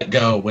let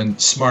go when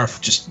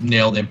Smarf just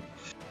nailed him.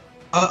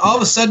 All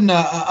of a sudden,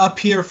 up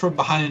here from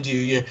behind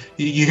you,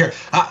 you hear,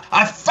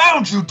 I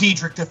found you,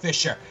 Diedrich the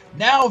Fisher.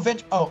 Now,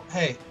 oh,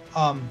 hey,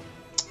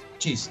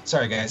 geez,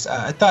 sorry, guys.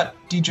 I thought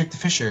Diedrich the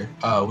Fisher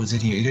was in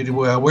here.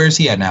 Where is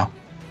he at now?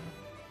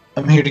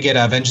 I'm here to get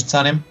vengeance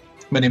on him.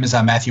 My name is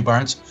Matthew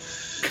Barnes.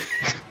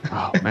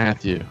 Oh,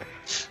 Matthew.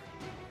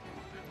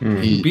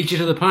 He beat you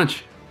to the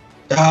punch.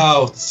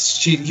 Oh,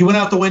 he went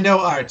out the window.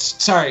 All right,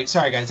 sorry,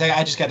 guys.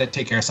 I just got to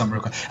take care of something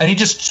real quick. And he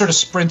just sort of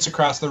sprints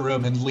across the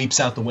room and leaps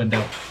out the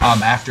window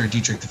after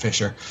Dietrich the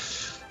Fisher.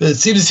 It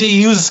seems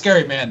he was a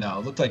scary man, though.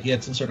 It looked like he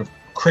had some sort of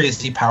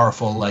crazy,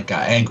 powerful, like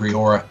angry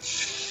aura.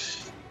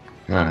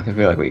 I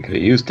feel like we could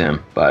have used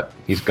him, but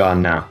he's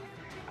gone now.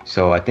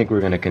 So I think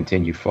we're going to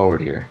continue forward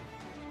here.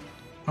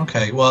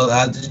 Okay,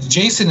 well,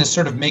 Jason is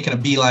sort of making a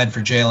beeline for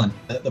Jalen.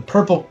 The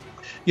purple,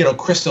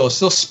 crystal is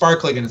still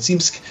sparkling, and it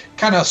seems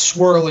kind of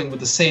swirling with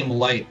the same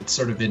light that's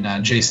sort of in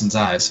Jason's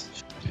eyes.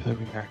 Yeah,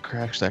 we gotta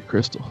crash that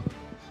crystal.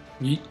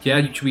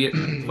 Should we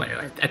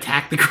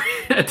attack the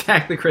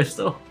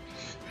crystal?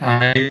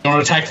 You want to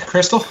attack the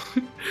crystal?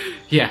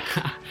 Yeah.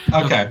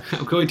 Okay.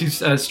 I'm going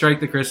to strike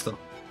the crystal.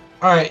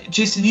 All right,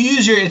 Jason. You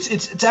use your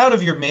it's out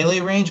of your melee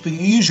range, but you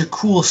use your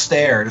cool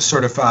stare to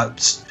sort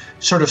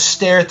of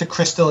stare at the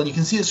crystal, and you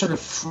can see it sort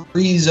of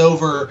freeze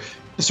over,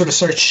 sort of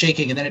starts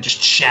shaking, and then it just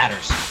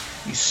shatters.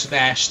 You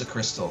smash the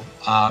crystal,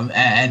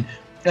 and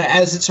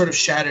as it sort of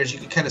shatters, you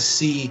can kind of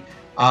see,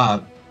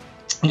 the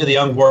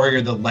young warrior.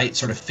 The light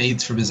sort of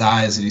fades from his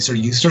eyes, and you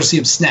sort of see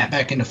him snap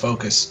back into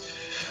focus.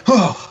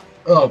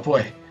 Oh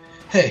boy,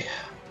 hey,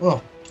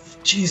 oh,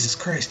 Jesus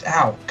Christ,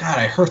 ow, God,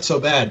 I hurt so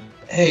bad.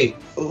 Hey,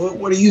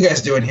 what are you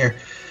guys doing here?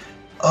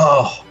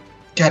 Oh,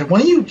 God,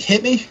 one of you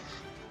hit me?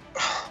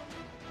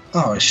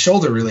 Oh, his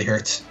shoulder really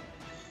hurts.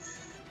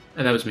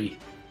 And that was me.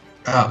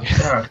 Oh,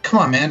 God, come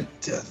on, man.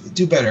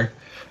 Do better.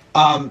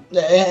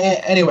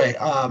 Anyway,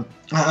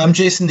 I'm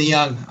Jason the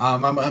Young.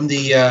 I'm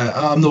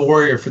the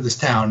warrior for this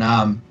town.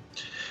 I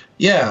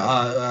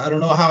don't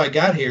know how I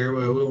got here.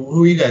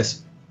 Who are you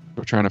guys?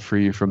 We're trying to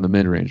free you from the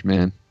mid-range,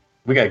 man.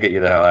 We got to get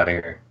you the hell out of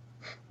here.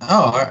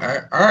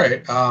 Oh, all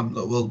right.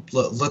 Well,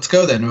 let's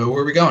go then.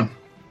 Where are we going?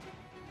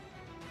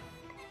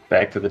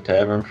 Back to the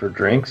tavern for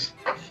drinks.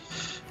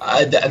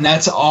 And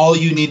that's all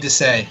you need to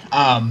say.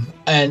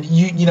 And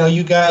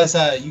you guys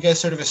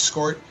sort of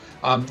escort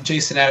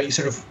Jason out. You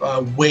sort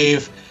of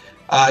wave.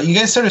 You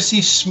guys sort of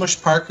see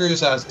Smush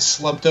Parker's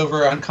slumped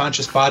over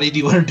unconscious body. Do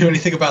you want to do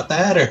anything about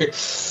that, or?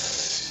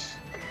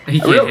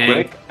 Real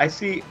quick, I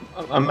see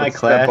on my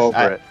class.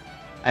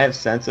 I have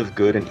sense of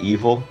good and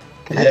evil.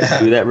 Can I just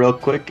do that real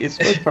quick? Is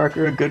Smush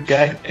Parker a good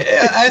guy?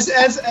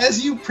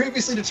 As you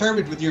previously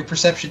determined with your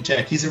perception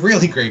check, he's a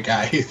really great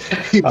guy. He's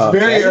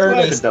very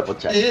earnest. Double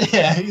check.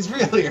 Yeah, he's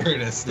really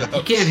earnest. Though.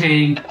 You can't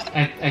hang.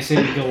 I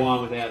say we go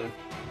on without him.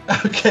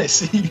 Okay,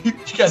 so you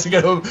guys are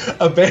gonna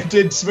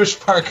abandon Smush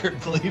Parker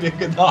bleeding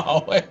in the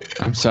hallway.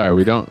 I'm sorry,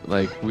 we don't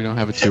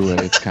have a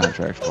two-way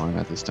contract for him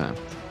at this time.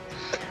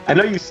 I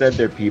know you said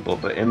they're people,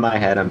 but in my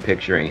head I'm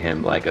picturing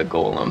him like a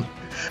golem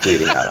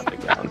bleeding out on the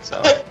ground,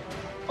 so.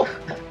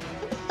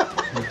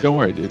 Don't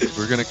worry, dude.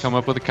 We're going to come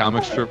up with a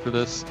comic strip for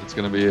this. It's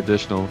going to be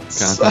additional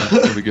content.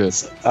 It'll be good.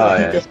 Oh,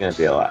 yeah, it's going to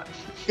be a lot.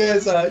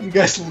 You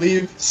guys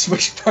leave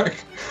Smush Park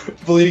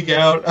bleeding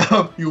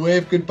out. You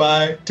wave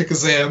goodbye to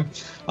Kazam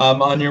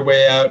on your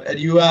way out, and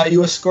you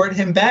escort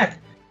him back.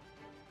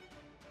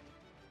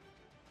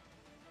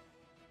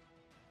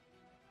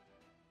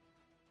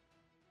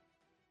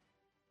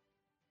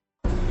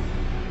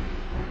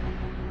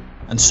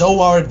 And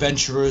so our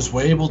adventurers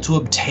were able to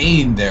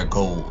obtain their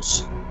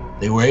goals.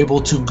 They were able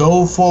to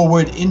go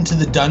forward into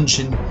the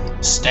dungeon,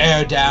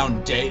 stare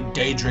down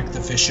Daedric the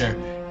Fisher,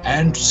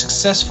 and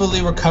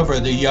successfully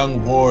recover the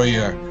young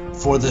warrior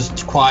for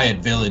the quiet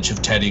village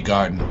of Teddy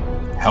Garden.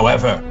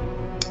 However,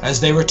 as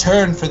they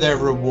return for their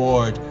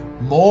reward,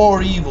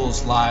 more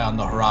evils lie on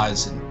the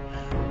horizon.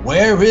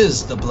 Where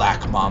is the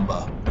Black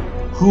Mamba?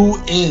 Who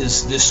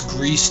is this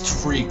greased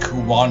freak who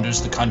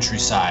wanders the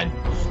countryside?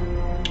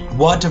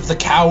 What of the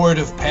coward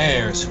of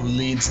Pears who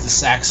leads the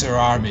Saxor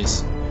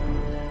armies?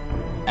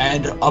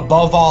 And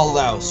above all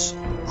else,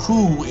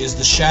 who is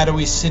the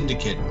shadowy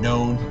syndicate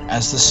known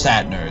as the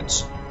Stat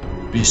Nerds?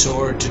 Be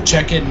sure to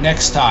check in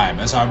next time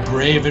as our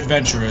brave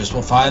adventurers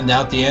will find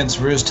out the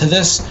answers to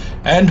this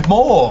and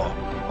more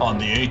on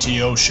the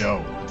ATO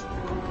Show.